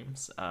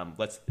times? I'm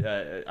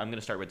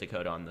gonna start with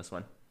Dakota on this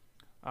one.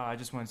 I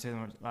just want to say,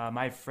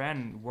 my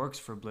friend works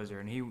for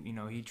Blizzard, and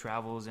he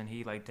travels and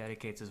he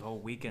dedicates his whole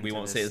weekend. We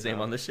won't say his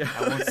name on the show.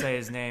 I won't say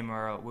his name,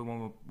 or we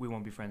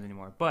won't be friends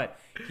anymore. But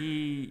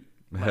he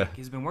Like,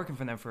 he's been working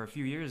for them for a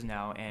few years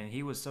now, and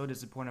he was so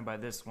disappointed by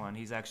this one.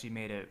 He's actually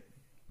made it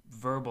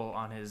verbal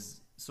on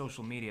his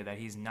social media that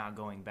he's not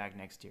going back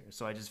next year.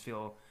 So I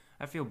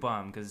feel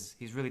bummed because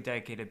he's really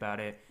dedicated about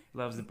it,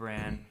 loves the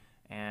brand,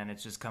 and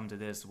it's just come to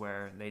this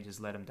where they just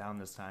let him down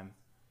this time.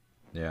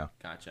 Yeah.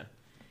 Gotcha.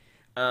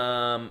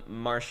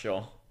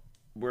 Marshall,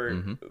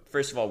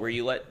 first of all, were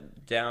you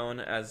let down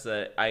as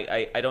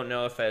I don't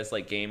know if as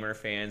like gamer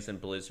fans and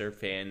Blizzard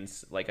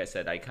fans, like I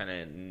said, I kind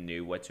of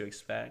knew what to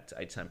expect.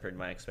 I tempered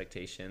my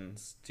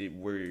expectations.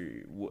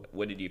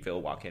 What did you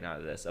feel walking out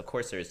of this? Of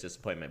course, there is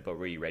disappointment, but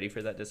were you ready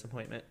for that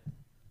disappointment?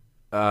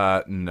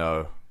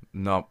 No,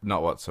 not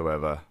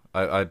whatsoever.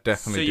 I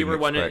definitely. So you were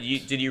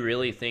expect... did you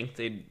really think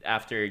they'd,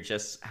 after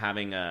just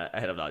having a?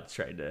 I'm not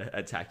trying to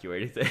attack you or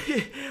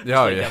anything.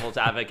 Devil's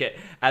advocate.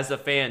 As a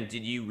fan,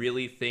 did you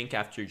really think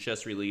after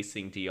just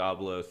releasing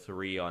Diablo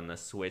 3 on the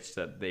Switch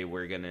that they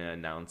were going to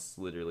announce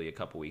literally a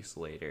couple weeks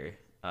later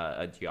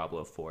a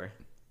Diablo 4?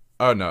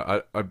 Oh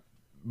no, I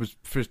was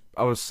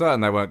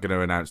certain they weren't going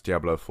to announce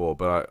Diablo 4,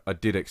 but I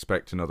did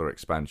expect another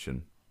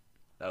expansion.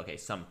 Okay,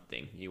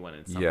 something. You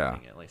wanted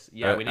something at least.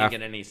 Yeah, we didn't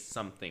get any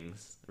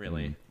somethings,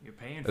 really. You're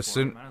paying for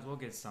it. Might as well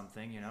get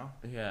something,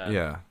 Yeah.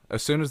 Yeah.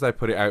 As soon as they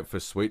put it out for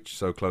Switch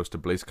so close to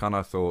BlizzCon,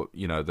 I thought,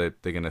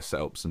 they're going to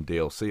set up some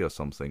DLC or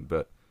something,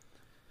 but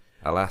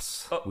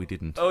alas, we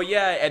didn't. Oh,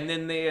 yeah, and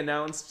then they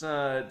announced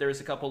there's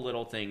a couple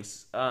little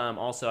things.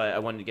 Also, I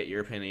wanted to get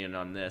your opinion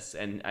on this,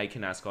 and I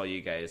can ask all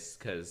you guys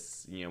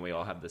because, we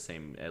all have the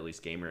same, at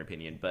least, gamer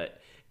opinion, but...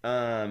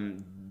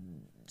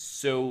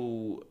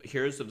 So,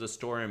 Heroes of the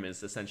Storm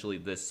is essentially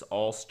this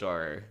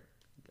all-star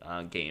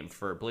game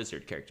for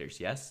Blizzard characters,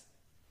 yes?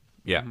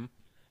 Yeah. Mm-hmm.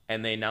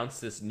 And they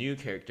announced this new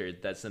character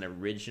that's an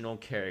original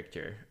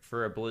character.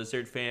 For a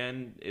Blizzard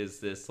fan, is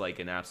this like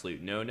an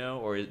absolute no-no?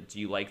 Or do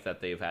you like that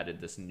they've added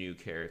this new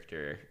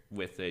character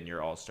within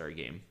your all-star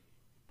game?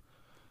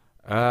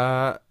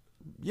 Yeah,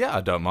 I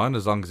don't mind.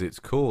 As long as it's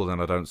cool, then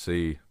I don't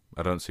see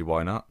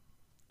why not.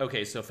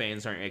 Okay, so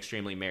fans aren't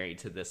extremely married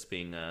to this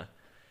being a...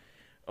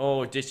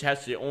 Oh, this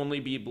has to only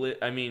be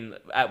I mean,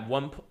 at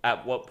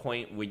what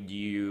point would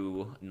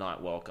you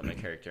not welcome a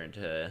character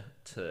into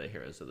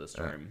Heroes of the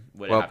Storm?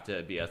 Would it have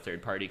to be a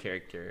third-party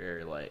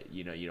character, or like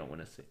you don't want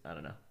to see? I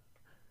don't know.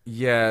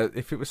 Yeah,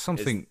 if it was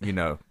something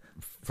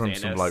from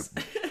some like,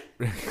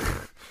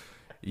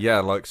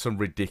 like some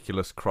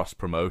ridiculous cross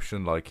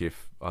promotion, like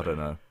if I don't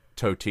know,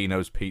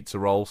 Totino's Pizza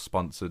Roll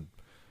sponsored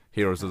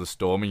Heroes of the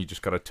Storm, and you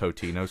just got a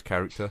Totino's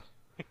character.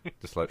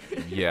 Just like,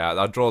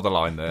 I'd draw the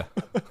line there.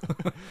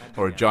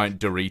 Or a giant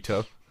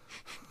Dorito.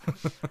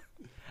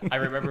 I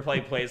remember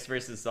playing Plants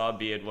vs.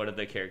 Zombie, and one of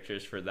the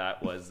characters for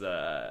that was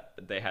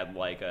they had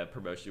like a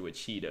promotion with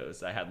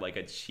Cheetos. I had like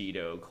a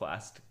Cheeto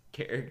classed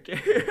character.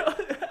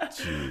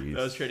 That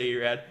was pretty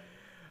rad.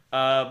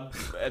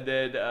 And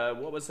then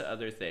what was the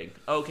other thing?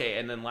 Okay,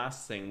 and then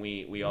last thing,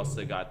 we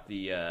also got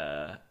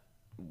the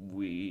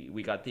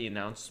we got the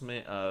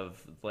announcement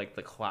of like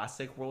the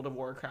classic World of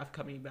Warcraft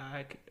coming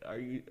back.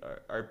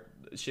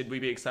 Should we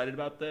be excited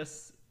about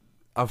this?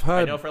 I've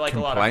heard. I know for like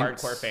complaints. a lot of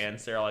hardcore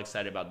fans, they're all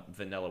excited about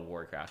vanilla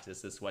Warcraft.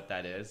 Is this what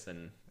that is?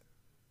 And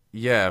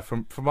yeah,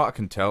 from what I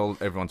can tell,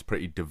 everyone's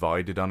pretty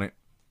divided on it.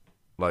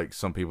 Like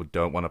some people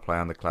don't want to play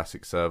on the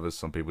classic servers,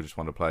 some people just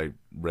want to play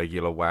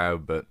regular WoW.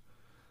 But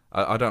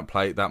I don't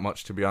play it that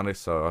much, to be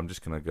honest. So I'm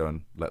just gonna go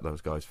and let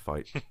those guys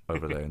fight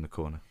over there in the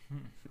corner.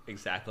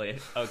 Exactly.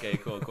 Okay.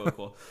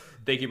 Cool.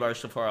 Thank you,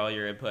 Marshall, for all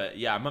your input.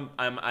 Yeah,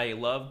 I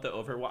love the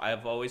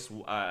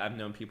Overwatch. I've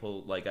known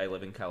people, like I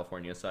live in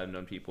California, so I've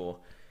known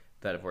people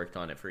that have worked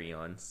on it for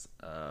eons.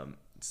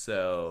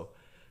 So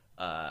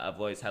I've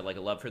always had like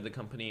a love for the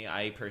company.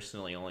 I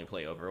personally only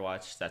play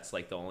Overwatch. That's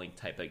like the only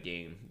type of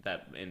game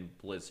that in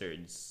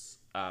Blizzard's.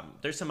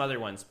 There's some other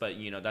ones, but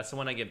that's the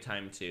one I give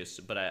time to.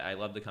 So, but I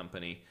love the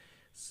company,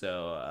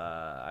 so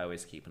I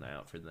always keep an eye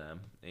out for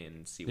them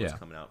and see what's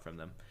coming out from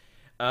them.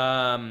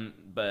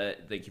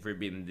 But thank you for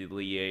being the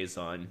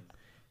liaison.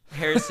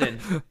 Harrison,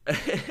 do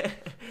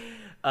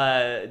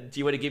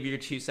you want to give your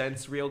 2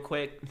 cents real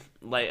quick?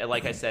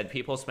 Like I said,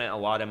 people spent a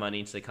lot of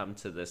money to come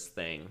to this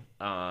thing.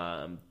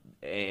 And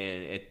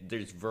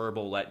there's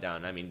verbal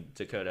letdown. I mean,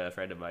 Dakota, a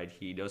friend of mine,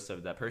 he knows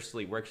someone that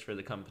personally works for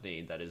the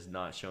company that is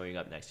not showing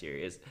up next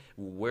year.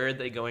 Where are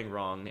they going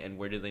wrong, and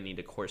where do they need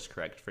to course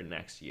correct for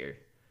next year?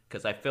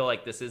 Because I feel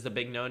like this is a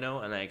big no-no,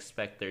 and I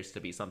expect there's to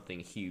be something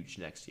huge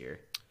next year.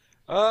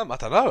 I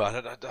don't know.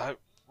 I don't.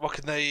 What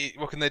can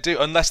they do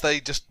unless they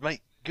just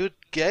make good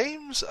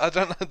games? I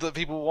don't know that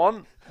people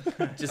want.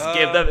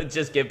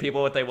 Just give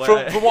people what they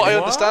want. From what I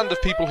understand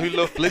of people who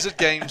love Blizzard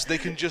games, they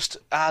can just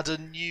add a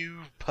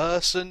new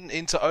person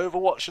into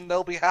Overwatch and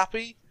they'll be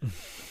happy.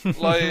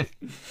 Like,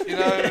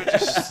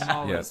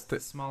 just the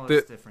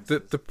smallest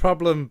differences. The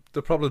problem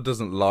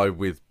doesn't lie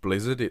with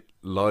Blizzard. It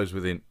lies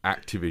within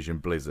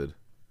Activision Blizzard.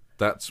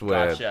 That's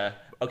where Gotcha.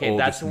 Okay, all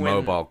that's this when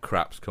mobile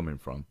crap's coming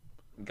from.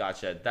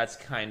 Gotcha. That's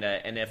kind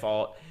of, and if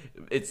all,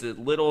 it's a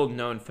little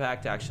known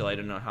fact, actually. I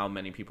don't know how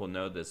many people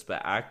know this,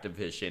 but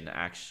Activision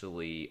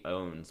actually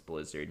owns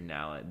Blizzard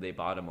now. They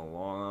bought them a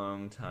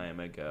long time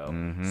ago.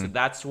 So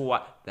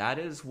that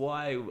is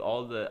why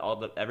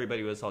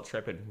everybody was all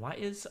tripping. Why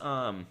is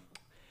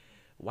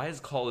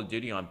Call of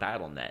Duty on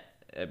BattleNet?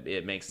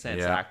 It makes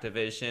sense. Yeah.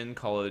 Activision,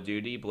 Call of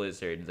Duty,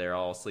 Blizzard, they're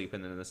all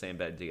sleeping in the same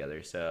bed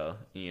together. So,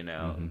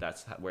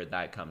 that's where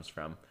that comes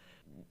from.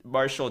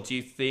 Marshall, do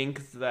you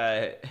think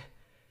that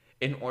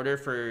in order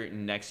for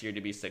next year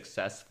to be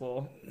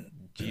successful,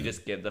 do you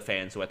just give the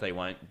fans what they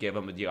want? Give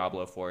them a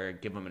Diablo 4,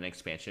 give them an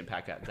expansion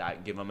pack at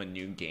that, give them a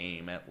new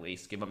game at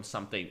least, give them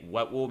something.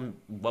 What was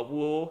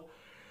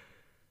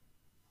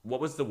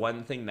the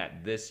one thing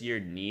that this year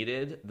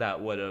needed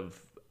that would have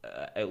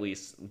at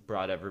least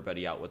brought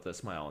everybody out with a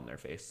smile on their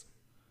face?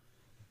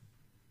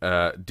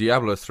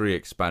 Diablo 3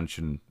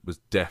 expansion was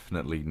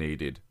definitely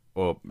needed.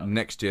 Or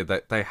next year,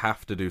 they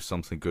have to do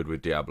something good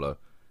with Diablo,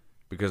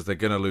 because they're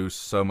going to lose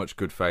so much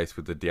good faith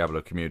with the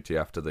Diablo community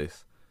after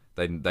this.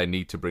 They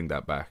need to bring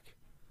that back.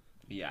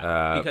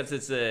 Yeah, because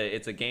it's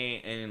a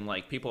game, and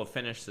like people have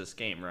finished this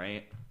game,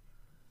 right?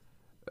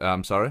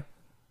 I'm sorry?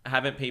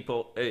 Haven't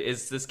people?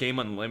 Is this game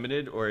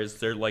unlimited, or is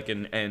there like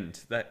an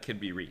end that can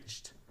be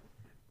reached?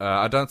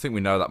 I don't think we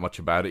know that much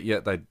about it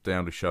yet. They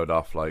only showed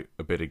off like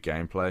a bit of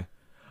gameplay.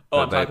 Oh,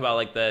 I'm talking about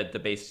like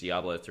the base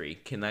Diablo 3.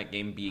 Can that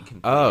game be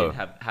completed?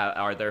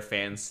 Are there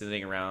fans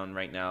sitting around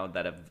right now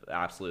that have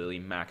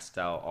absolutely maxed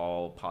out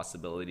all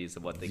possibilities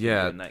of what they can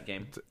do in that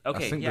game?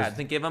 Okay,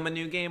 then give them a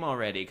new game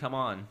already. Come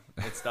on,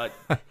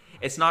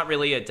 it's not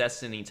really a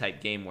Destiny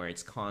type game where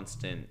it's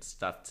constant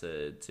stuff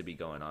to be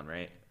going on,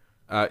 right?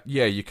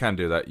 Yeah, you can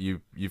do that.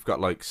 You've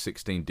got like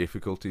 16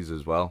 difficulties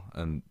as well,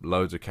 and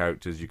loads of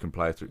characters you can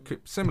play through,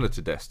 similar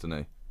to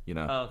Destiny.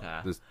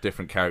 There's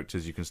different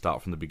characters you can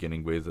start from the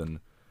beginning with, and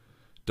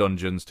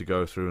dungeons to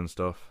go through and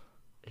stuff.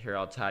 Here,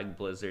 I'll tag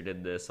Blizzard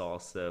in this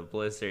also.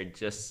 Blizzard,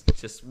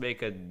 just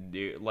make a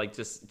new, like,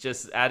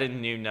 just add a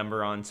new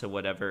number onto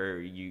whatever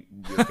your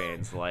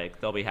fans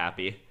like. They'll be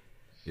happy.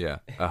 Yeah,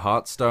 a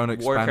Hearthstone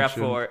expansion. Warcraft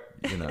 4.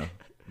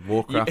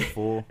 Warcraft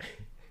 4.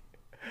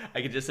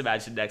 I can just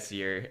imagine next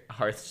year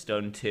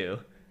Hearthstone 2.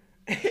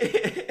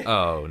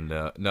 Oh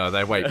no!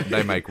 They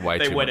make way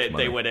too much money.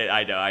 They wouldn't.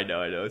 I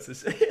know. It's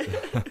just...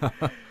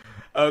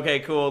 Okay,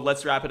 cool.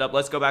 Let's wrap it up.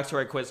 Let's go back to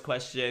our quiz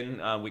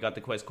question. We got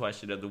the quiz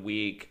question of the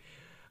week.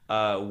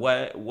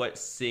 What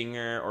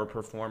singer or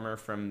performer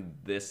from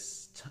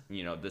this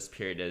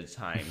period of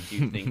time do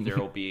you think there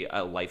will be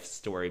a life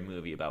story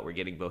movie about? We're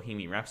getting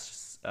Bohemian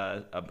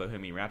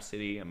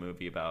Rhapsody, a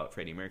movie about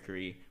Freddie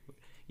Mercury.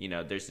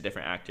 There's a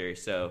different actor,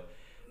 so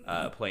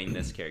playing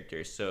this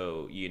character.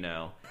 So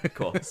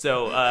cool.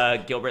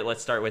 So Gilbert,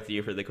 let's start with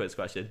you for the quiz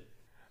question.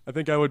 I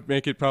think I would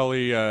make it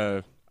probably.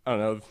 I don't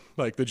know,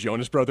 like the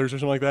Jonas Brothers or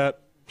something like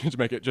that, just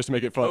to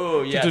make it fun.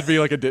 Oh, yes. Just be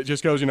like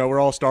just goes, we're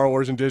all Star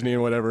Wars and Disney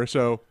and whatever,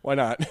 so why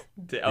not?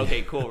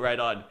 Okay, cool, right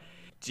on.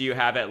 Do you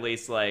have at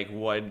least like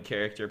one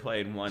character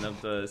playing one of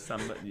the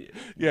some?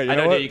 Yeah, I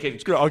know what? You can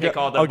pick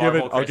all the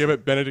I'll give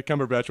it. Benedict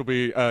Cumberbatch will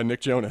be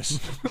Nick Jonas.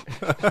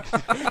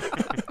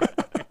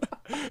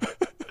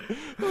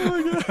 Oh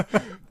my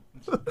god.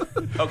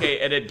 Okay,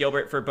 and then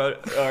Gilbert for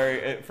both,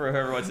 or for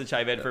whoever wants to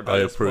chime in for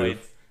bonus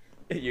points.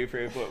 You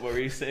approve. What were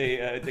you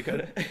saying,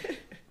 Dakota?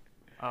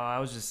 I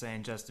was just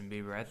saying Justin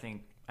Bieber. I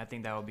think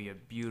that would be a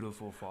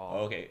beautiful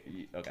fall. Okay.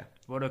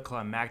 What a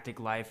climactic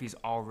life he's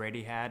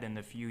already had in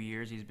the few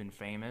years he's been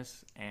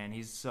famous, and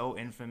he's so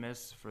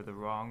infamous for the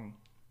wrong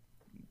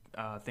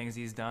things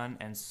he's done,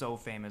 and so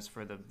famous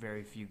for the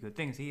very few good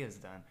things he has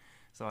done.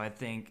 So I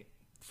think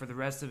for the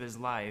rest of his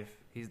life,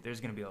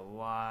 there's going to be a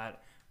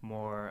lot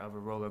more of a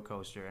roller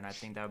coaster, and I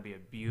think that would be a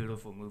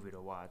beautiful movie to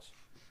watch.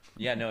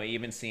 Yeah, no,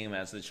 even seeing him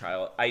as a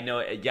child, I know,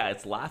 yeah,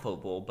 it's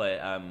laughable,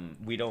 but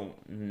we don't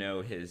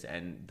know the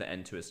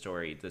end to his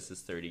story. This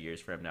is 30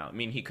 years from now. I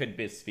mean, he could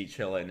be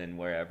chilling and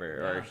wherever,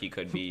 or he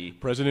could be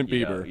President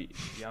Bieber,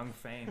 young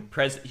fame.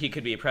 He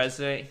could be a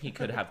president. He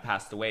could have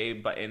passed away,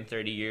 but in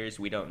 30 years,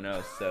 we don't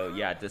know. So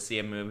yeah, to see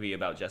a movie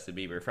about Justin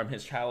Bieber from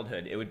his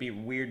childhood, it would be a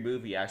weird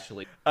movie,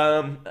 actually.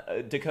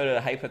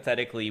 Dakota,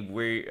 hypothetically,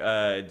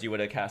 do you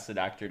want to cast an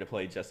actor to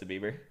play Justin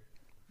Bieber?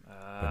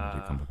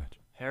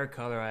 Hair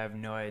color, I have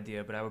no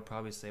idea, but I would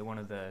probably say one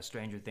of the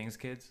Stranger Things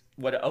kids.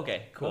 What?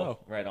 Okay, cool. Oh.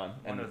 Right on.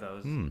 One of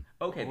those.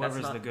 Okay,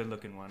 whoever's the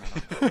good-looking one.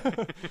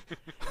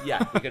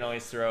 Yeah, you can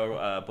always throw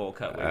a bowl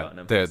cut wig on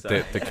him.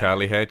 The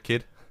curly-haired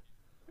kid.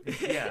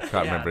 Yeah.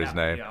 Can't remember his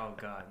name. Yeah, oh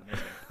God.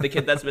 The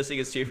kid that's missing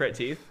his two front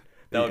teeth.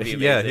 That would be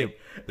amazing.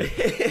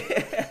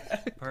 Yeah.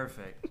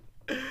 Perfect.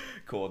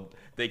 Cool.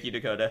 Thank you,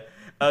 Dakota.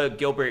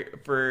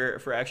 Gilbert,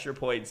 for extra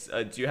points,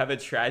 do you have a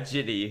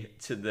tragedy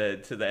to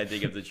the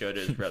ending of the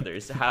Jonas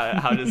Brothers?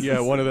 How does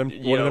one of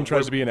them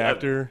tries to be an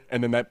actor,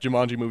 and then that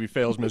Jumanji movie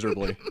fails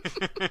miserably.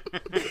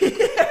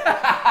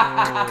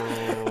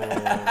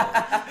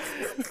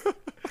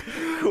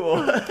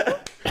 Cool.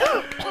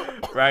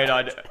 Right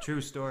on.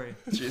 True story.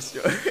 See,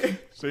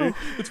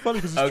 it's funny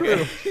because it's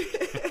true.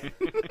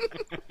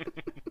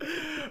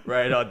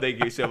 Right on.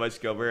 Thank you so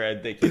much, Gilbert,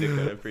 and thank you,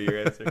 Dakota, for your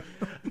answer.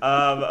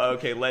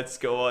 Okay, let's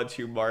go on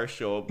to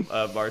Marshall.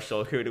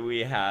 Marshall, who do we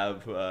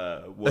have?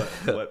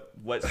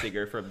 What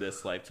singer from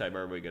this lifetime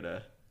are we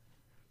gonna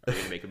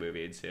make a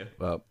movie into?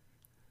 Well,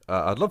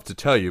 I'd love to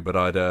tell you, but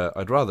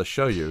I'd rather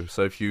show you.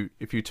 So if you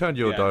turn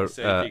your So if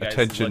you guys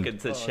attention, look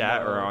into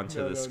chat or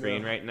onto the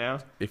screen right now.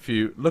 if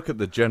you look at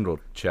the general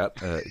chat,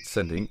 it's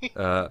sending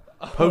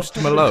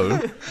Post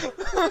Malone.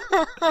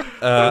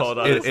 Hold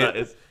on,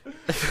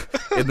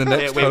 In the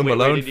next Home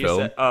Alone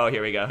film. Oh,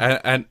 here we go.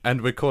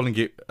 And we're calling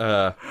it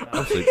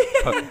obviously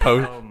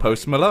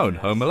Post Malone,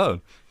 Home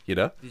Alone. You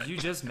know? Did you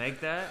just make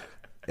that?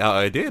 Yeah,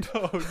 I did.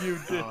 Oh, you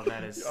did. Oh,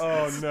 that is.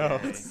 Oh, no.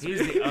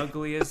 He's the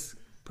ugliest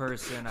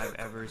person I've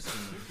ever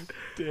seen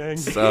Dang.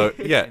 So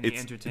yeah, in the it's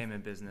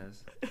entertainment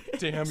business.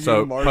 Damn so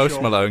you, Marshall. Post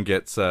Malone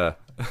gets. That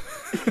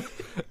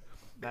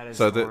is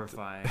So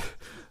horrifying.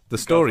 The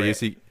story is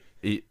he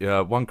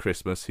one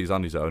Christmas he's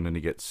on his own and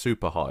he gets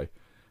super high,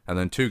 and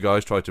then two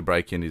guys try to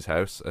break in his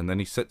house, and then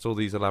he sets all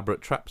these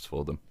elaborate traps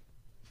for them.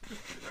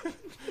 And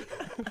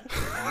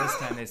this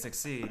time they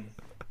succeed.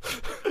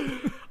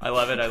 I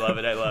love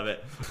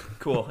it.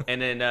 Cool.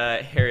 And then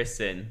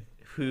Harrison,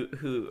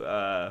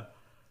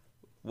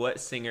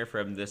 what singer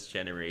from this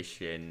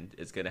generation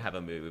is going to have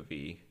a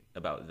movie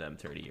about them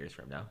 30 years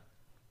from now?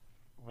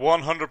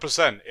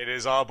 100%. It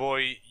is our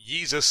boy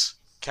Yeezus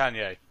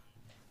Kanye.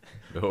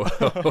 That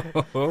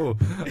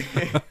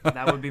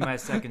would be my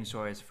second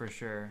choice for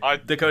sure.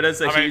 Dakota's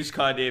a huge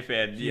Kanye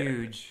fan.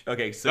 Huge. Yeah.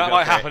 Okay, so that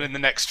might happen in the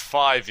next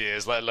 5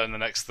 years, let alone the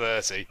next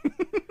 30.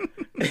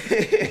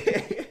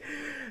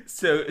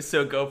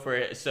 So go for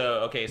it.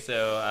 So we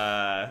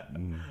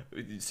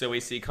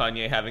see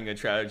Kanye having a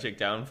tragic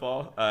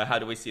downfall. How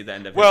do we see the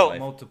end of his life?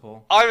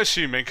 Multiple. I'm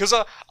assuming, because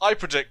I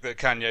predict that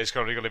Kanye's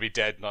probably going to be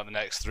dead in like the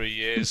next 3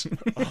 years.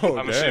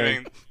 I'm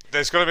assuming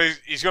he's going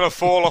to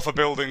fall off a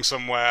building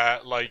somewhere,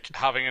 like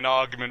having an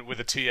argument with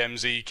a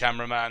TMZ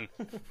cameraman,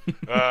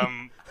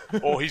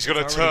 or he's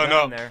going to turn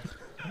up.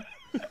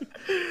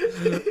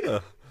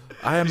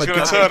 He's going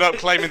to turn up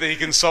claiming that he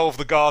can solve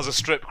the Gaza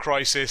Strip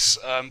crisis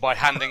by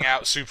handing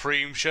out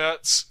Supreme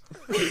shirts.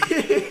 And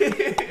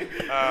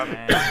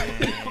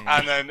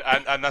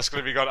that's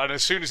going to be gone. And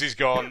as soon as he's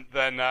gone,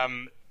 then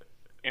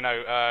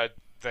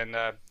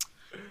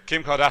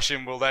Kim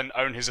Kardashian will then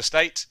own his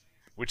estate,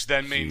 which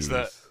then means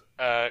that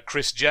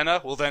Kris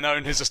Jenner will then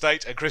own his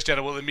estate, and Kris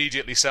Jenner will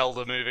immediately sell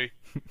the movie.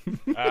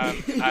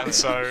 And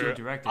so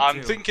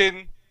I'm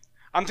thinking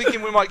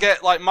we might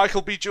get like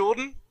Michael B.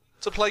 Jordan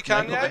to play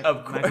Kanye.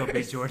 Michael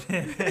B.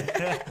 Jordan.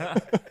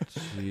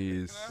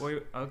 Jeez.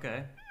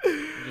 Okay.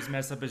 Just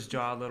mess up his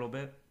jaw a little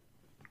bit.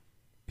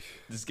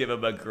 Just give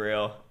him a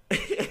grill.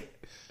 Yeah,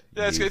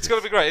 it's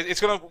going to be great.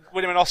 It's going to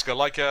win him an Oscar,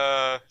 like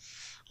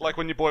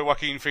when your boy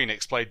Joaquin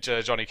Phoenix played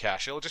Johnny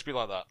Cash. It'll just be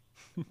like that.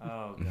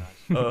 Oh gosh.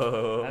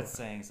 Oh, That's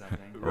saying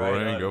something.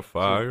 Ring of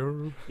fire.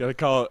 You gotta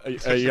call. You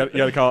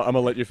gotta call. I'm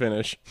gonna let you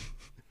finish.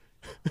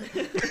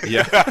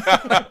 Yeah.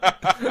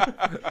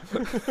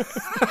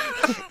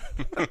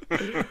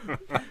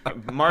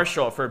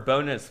 Marshall, for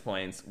bonus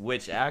points,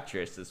 which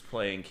actress is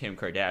playing Kim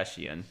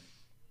Kardashian?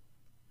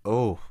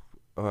 Oh,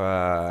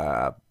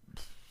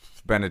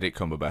 Benedict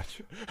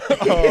Cumberbatch.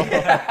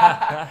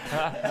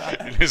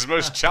 In his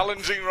most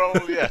challenging role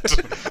yet.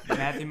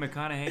 Matthew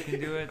McConaughey can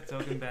do it.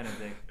 So can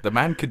Benedict. The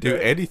man could do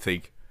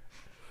anything.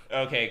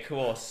 Okay,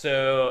 cool.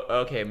 So,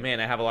 man,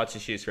 I have a lot to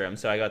choose from.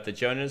 So I got the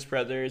Jonas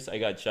Brothers, I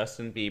got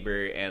Justin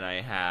Bieber, and I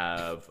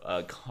have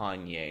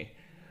Kanye.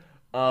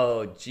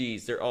 Oh,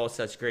 geez, they're all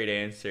such great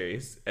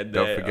answers. And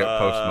Don't forget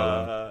Post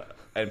Malone.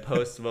 And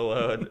Post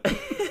Malone.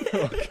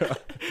 Oh god.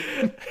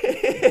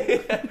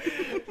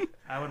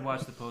 I would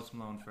watch the Post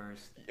Malone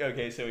first.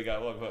 Okay, so we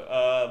got one vote.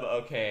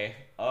 Okay.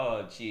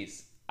 Oh,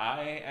 jeez.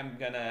 I am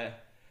gonna...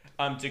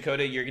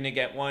 Dakota, you're gonna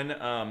get one.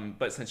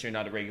 But since you're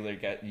not a regular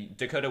guest,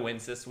 Dakota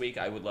wins this week.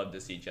 I would love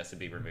to see Justin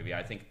Bieber movie.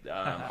 I think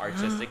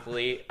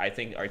artistically,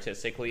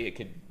 it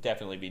could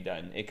definitely be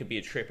done. It could be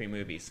a trippy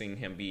movie, seeing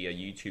him be a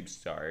YouTube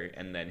star,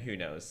 and then who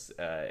knows,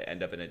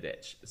 end up in a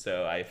ditch.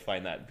 So I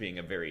find that being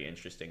a very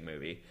interesting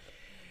movie.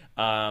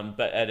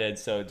 But Ed,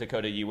 so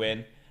Dakota, you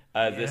win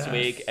this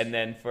week, and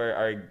then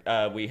for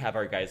our we have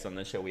our guys on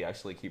the show. We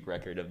actually keep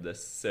record of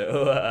this,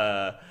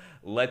 so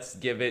let's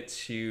give it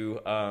to.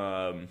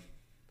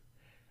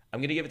 I'm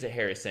gonna give it to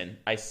Harrison.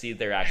 I see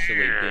there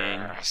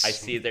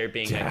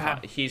being.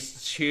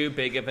 He's too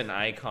big of an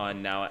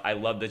icon now. I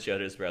love the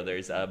Jonas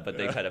Brothers, but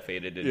they kind of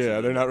faded into.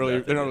 Yeah, they're not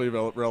really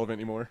relevant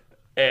anymore.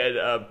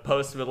 And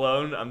Post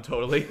Malone, I'm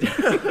totally.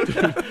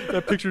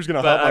 That picture's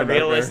gonna but haunt my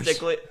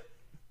realistically,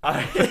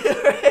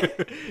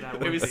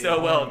 it was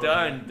so well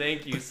done.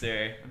 Thank you,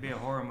 sir. It'd be a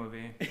horror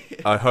movie.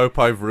 I hope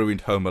I've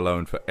ruined Home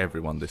Alone for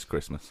everyone this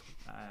Christmas.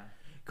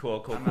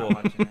 Cool. I'm not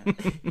watching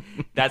it.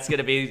 That's going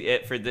to be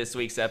it for this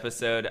week's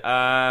episode.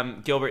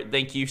 Gilbert,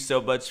 thank you so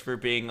much for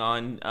being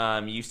on.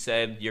 You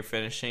said you're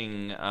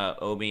finishing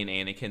Obi and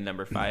Anakin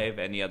number 5.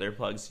 Any other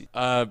plugs?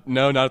 No,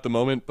 not at the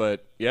moment,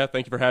 but yeah,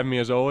 thank you for having me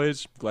as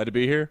always. Glad to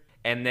be here.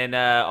 And then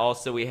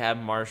also we have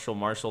Marshall.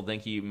 Marshall,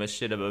 thank you,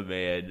 Machinima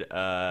Man.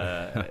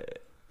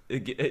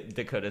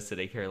 Dakota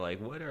sitting here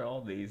like, what are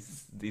all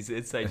these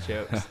inside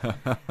jokes?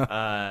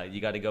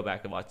 You got to go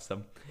back and watch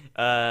them.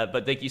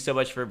 But thank you so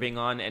much for being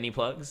on. Any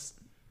plugs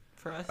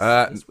for us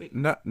this week?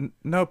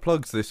 No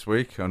plugs this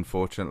week,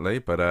 unfortunately.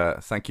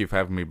 But thank you for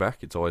having me back.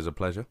 It's always a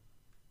pleasure.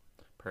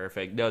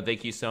 Perfect. No,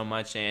 thank you so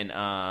much,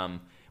 and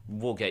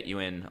we'll get you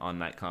in on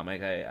that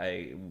comic.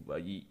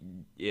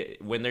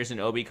 When there's an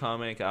Obi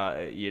comic,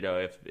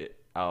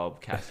 I'll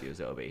cast you as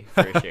Obi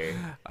for sure.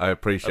 I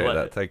appreciate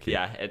that. Thank you.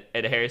 Yeah,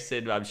 and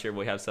Harrison, I'm sure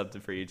we have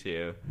something for you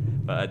too.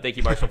 But thank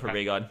you, Marshall, for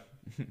being on.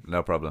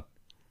 No problem.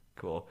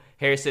 Cool.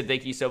 Harrison,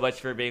 thank you so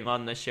much for being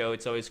on the show.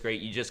 It's always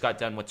great. You just got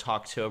done with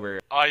Talktober.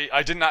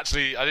 I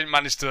didn't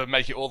manage to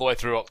make it all the way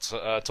through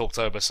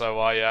Talktober, so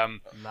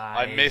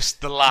I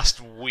missed the last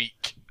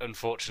week,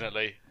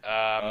 unfortunately.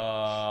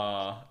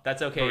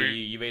 That's okay.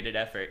 You made an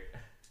effort.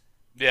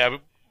 Yeah,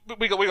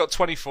 we got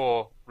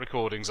 24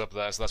 recordings up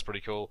there, so that's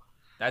pretty cool.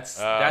 That's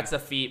a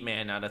feat,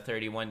 man. Out of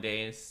 31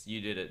 days,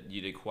 you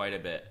did quite a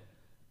bit.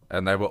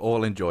 And they were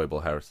all enjoyable,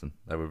 Harrison.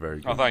 They were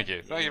very good. Oh, thank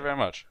you. Thank you very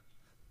much.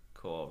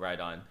 Cool, right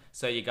on.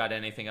 So you got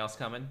anything else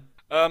coming?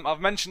 I've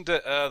mentioned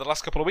it the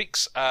last couple of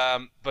weeks,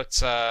 but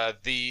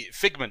the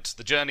Figment,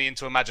 The Journey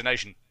into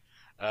Imagination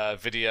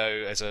video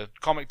is a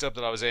comic dub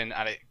that I was in,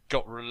 and it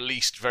got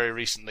released very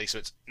recently, so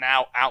it's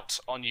now out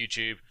on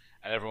YouTube,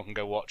 and everyone can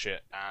go watch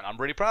it, and I'm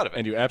really proud of it.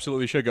 And you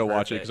absolutely should go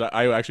watch it, because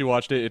I actually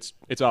watched it.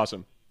 It's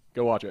awesome.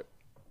 Go watch it.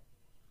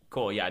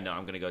 Cool, yeah, no,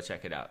 I'm going to go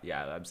check it out.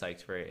 Yeah, I'm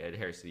psyched for it.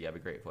 Harrison, you have a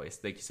great voice.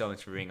 Thank you so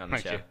much for being on the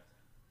show. Thank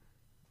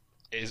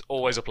you. It is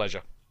always a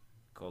pleasure.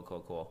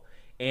 Cool.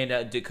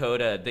 And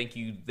Dakota, thank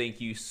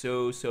you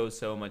so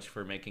much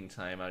for making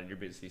time out of your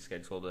busy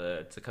schedule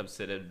to come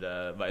sit in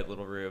my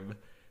little room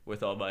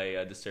with all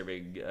my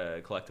disturbing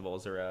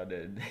collectibles around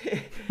and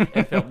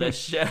film this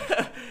show.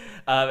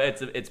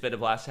 It's been a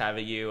blast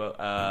having you.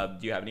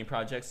 Do you have any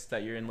projects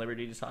that you're in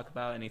liberty to talk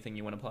about? Anything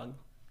you want to plug?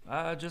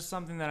 Just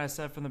something that I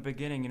said from the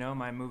beginning,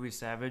 my movie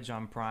Savage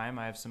on Prime.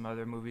 I have some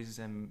other movies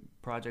and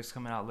projects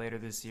coming out later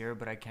this year,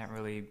 but I can't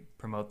really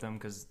promote them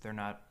because they're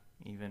not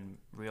even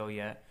real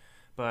yet.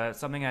 But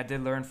something I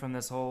did learn from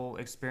this whole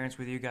experience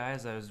with you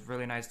guys, it was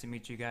really nice to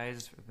meet you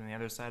guys from the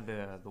other side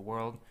of the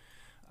world.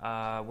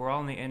 We're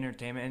all in the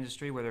entertainment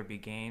industry, whether it be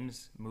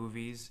games,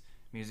 movies,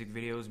 music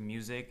videos,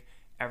 music.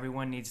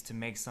 Everyone needs to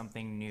make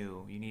something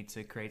new. You need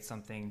to create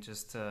something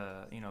just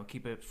to,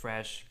 keep it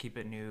fresh, keep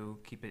it new,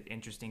 keep it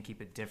interesting,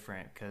 keep it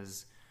different,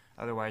 because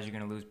otherwise you're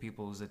going to lose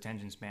people's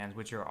attention spans,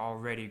 which are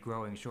already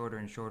growing shorter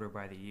and shorter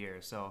by the year.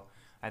 So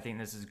I think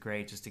this is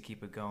great just to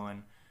keep it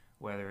going.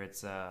 Whether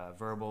it's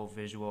verbal,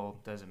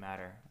 visual, doesn't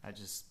matter.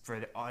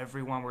 For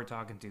everyone we're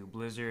talking to,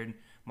 Blizzard,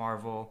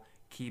 Marvel,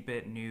 keep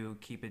it new,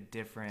 keep it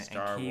different,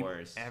 Star and keep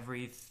Wars.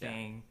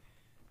 everything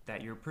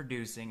that you're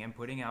producing and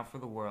putting out for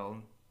the world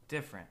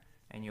different.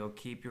 And you'll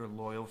keep your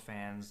loyal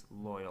fans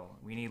loyal.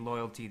 We need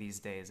loyalty these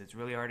days. It's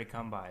really hard to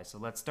come by. So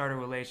let's start a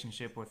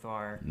relationship with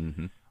our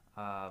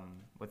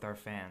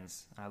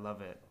fans. I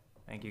love it.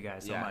 Thank you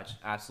guys so much.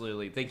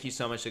 Absolutely. Thank you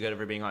so much, Dakota,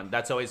 for being on.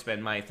 That's always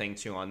been my thing,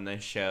 too, on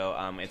this show.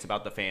 It's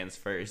about the fans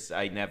first.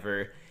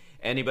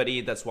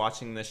 Anybody that's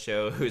watching this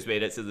show who's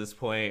made it to this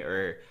point,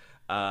 or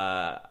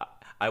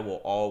I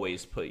will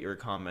always put your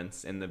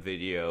comments in the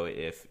video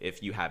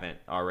if you haven't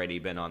already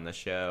been on the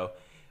show.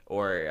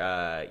 Or,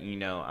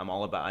 I'm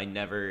all about,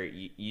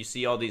 you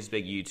see all these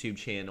big YouTube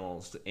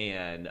channels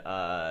and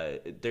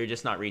they're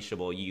just not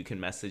reachable. You can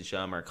message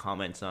them or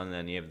comment on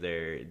any of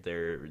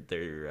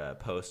their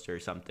post or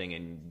something,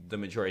 and the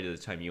majority of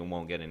the time you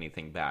won't get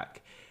anything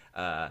back.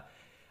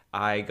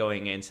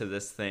 Going into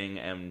this thing,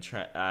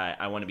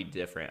 I want to be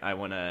different.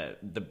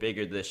 The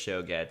bigger this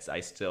show gets,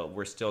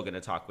 we're still going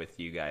to talk with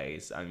you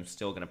guys. I'm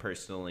still going to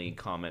personally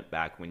comment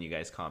back when you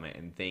guys comment,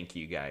 and thank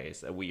you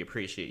guys. We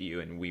appreciate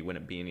you, and we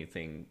wouldn't be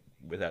anything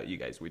without you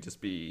guys. We'd just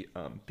be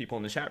people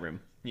in the chat room,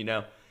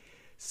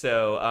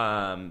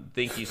 So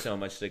thank you so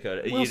much,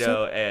 Dakota.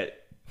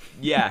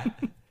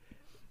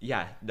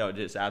 No,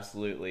 just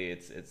absolutely.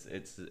 It's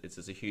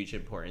just a huge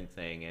important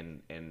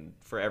thing, and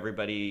for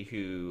everybody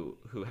who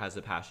has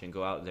a passion,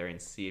 go out there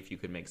and see if you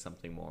could make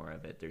something more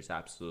of it. There's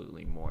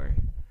absolutely more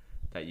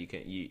that you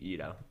can.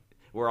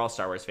 We're all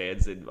Star Wars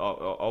fans, and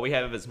all we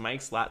have is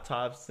mics,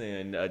 laptops,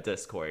 and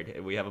Discord.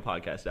 And we have a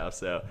podcast now,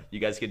 so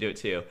you guys can do it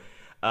too.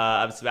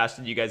 I'm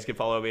Sebastian. You guys can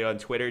follow me on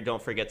Twitter.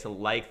 Don't forget to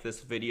like this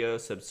video,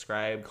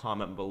 subscribe,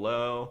 comment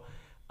below.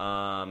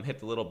 Hit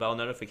the little bell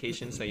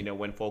notification so you know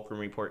when Fulcrum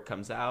Report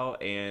comes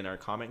out and our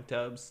comic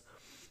dubs.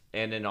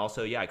 And then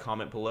also,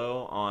 comment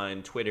below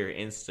on Twitter,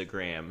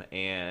 Instagram,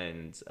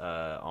 and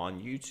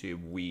on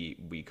YouTube.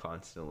 We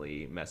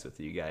constantly mess with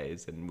you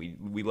guys, and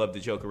we love to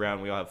joke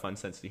around. We all have fun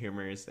sense of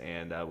humors,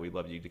 and we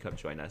love you to come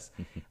join us.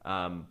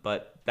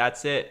 But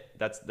that's it.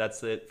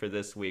 That's it for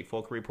this week.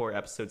 Fulcrum Report,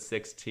 episode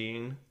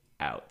 16,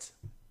 out.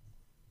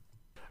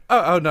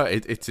 Oh no!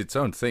 It's its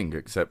own thing,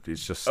 except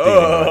it's just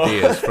stealing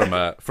ideas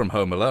from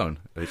Home Alone.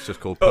 It's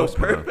just called Post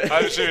Malone.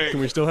 Can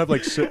we still have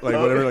like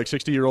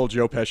 60-year-old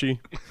Joe Pesci?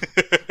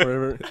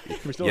 Whatever. Can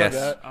we still Yes.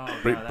 have that? Oh,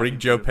 Bring, God, that'd bring be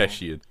Joe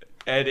beautiful. Pesci in.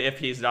 And if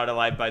he's not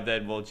alive by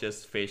then, we'll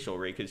just facial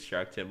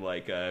reconstruct him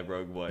like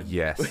Rogue One.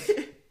 Yes.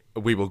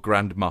 We will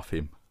grand muff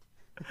him.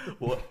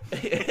 Well,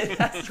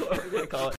 that's what we're gonna call it.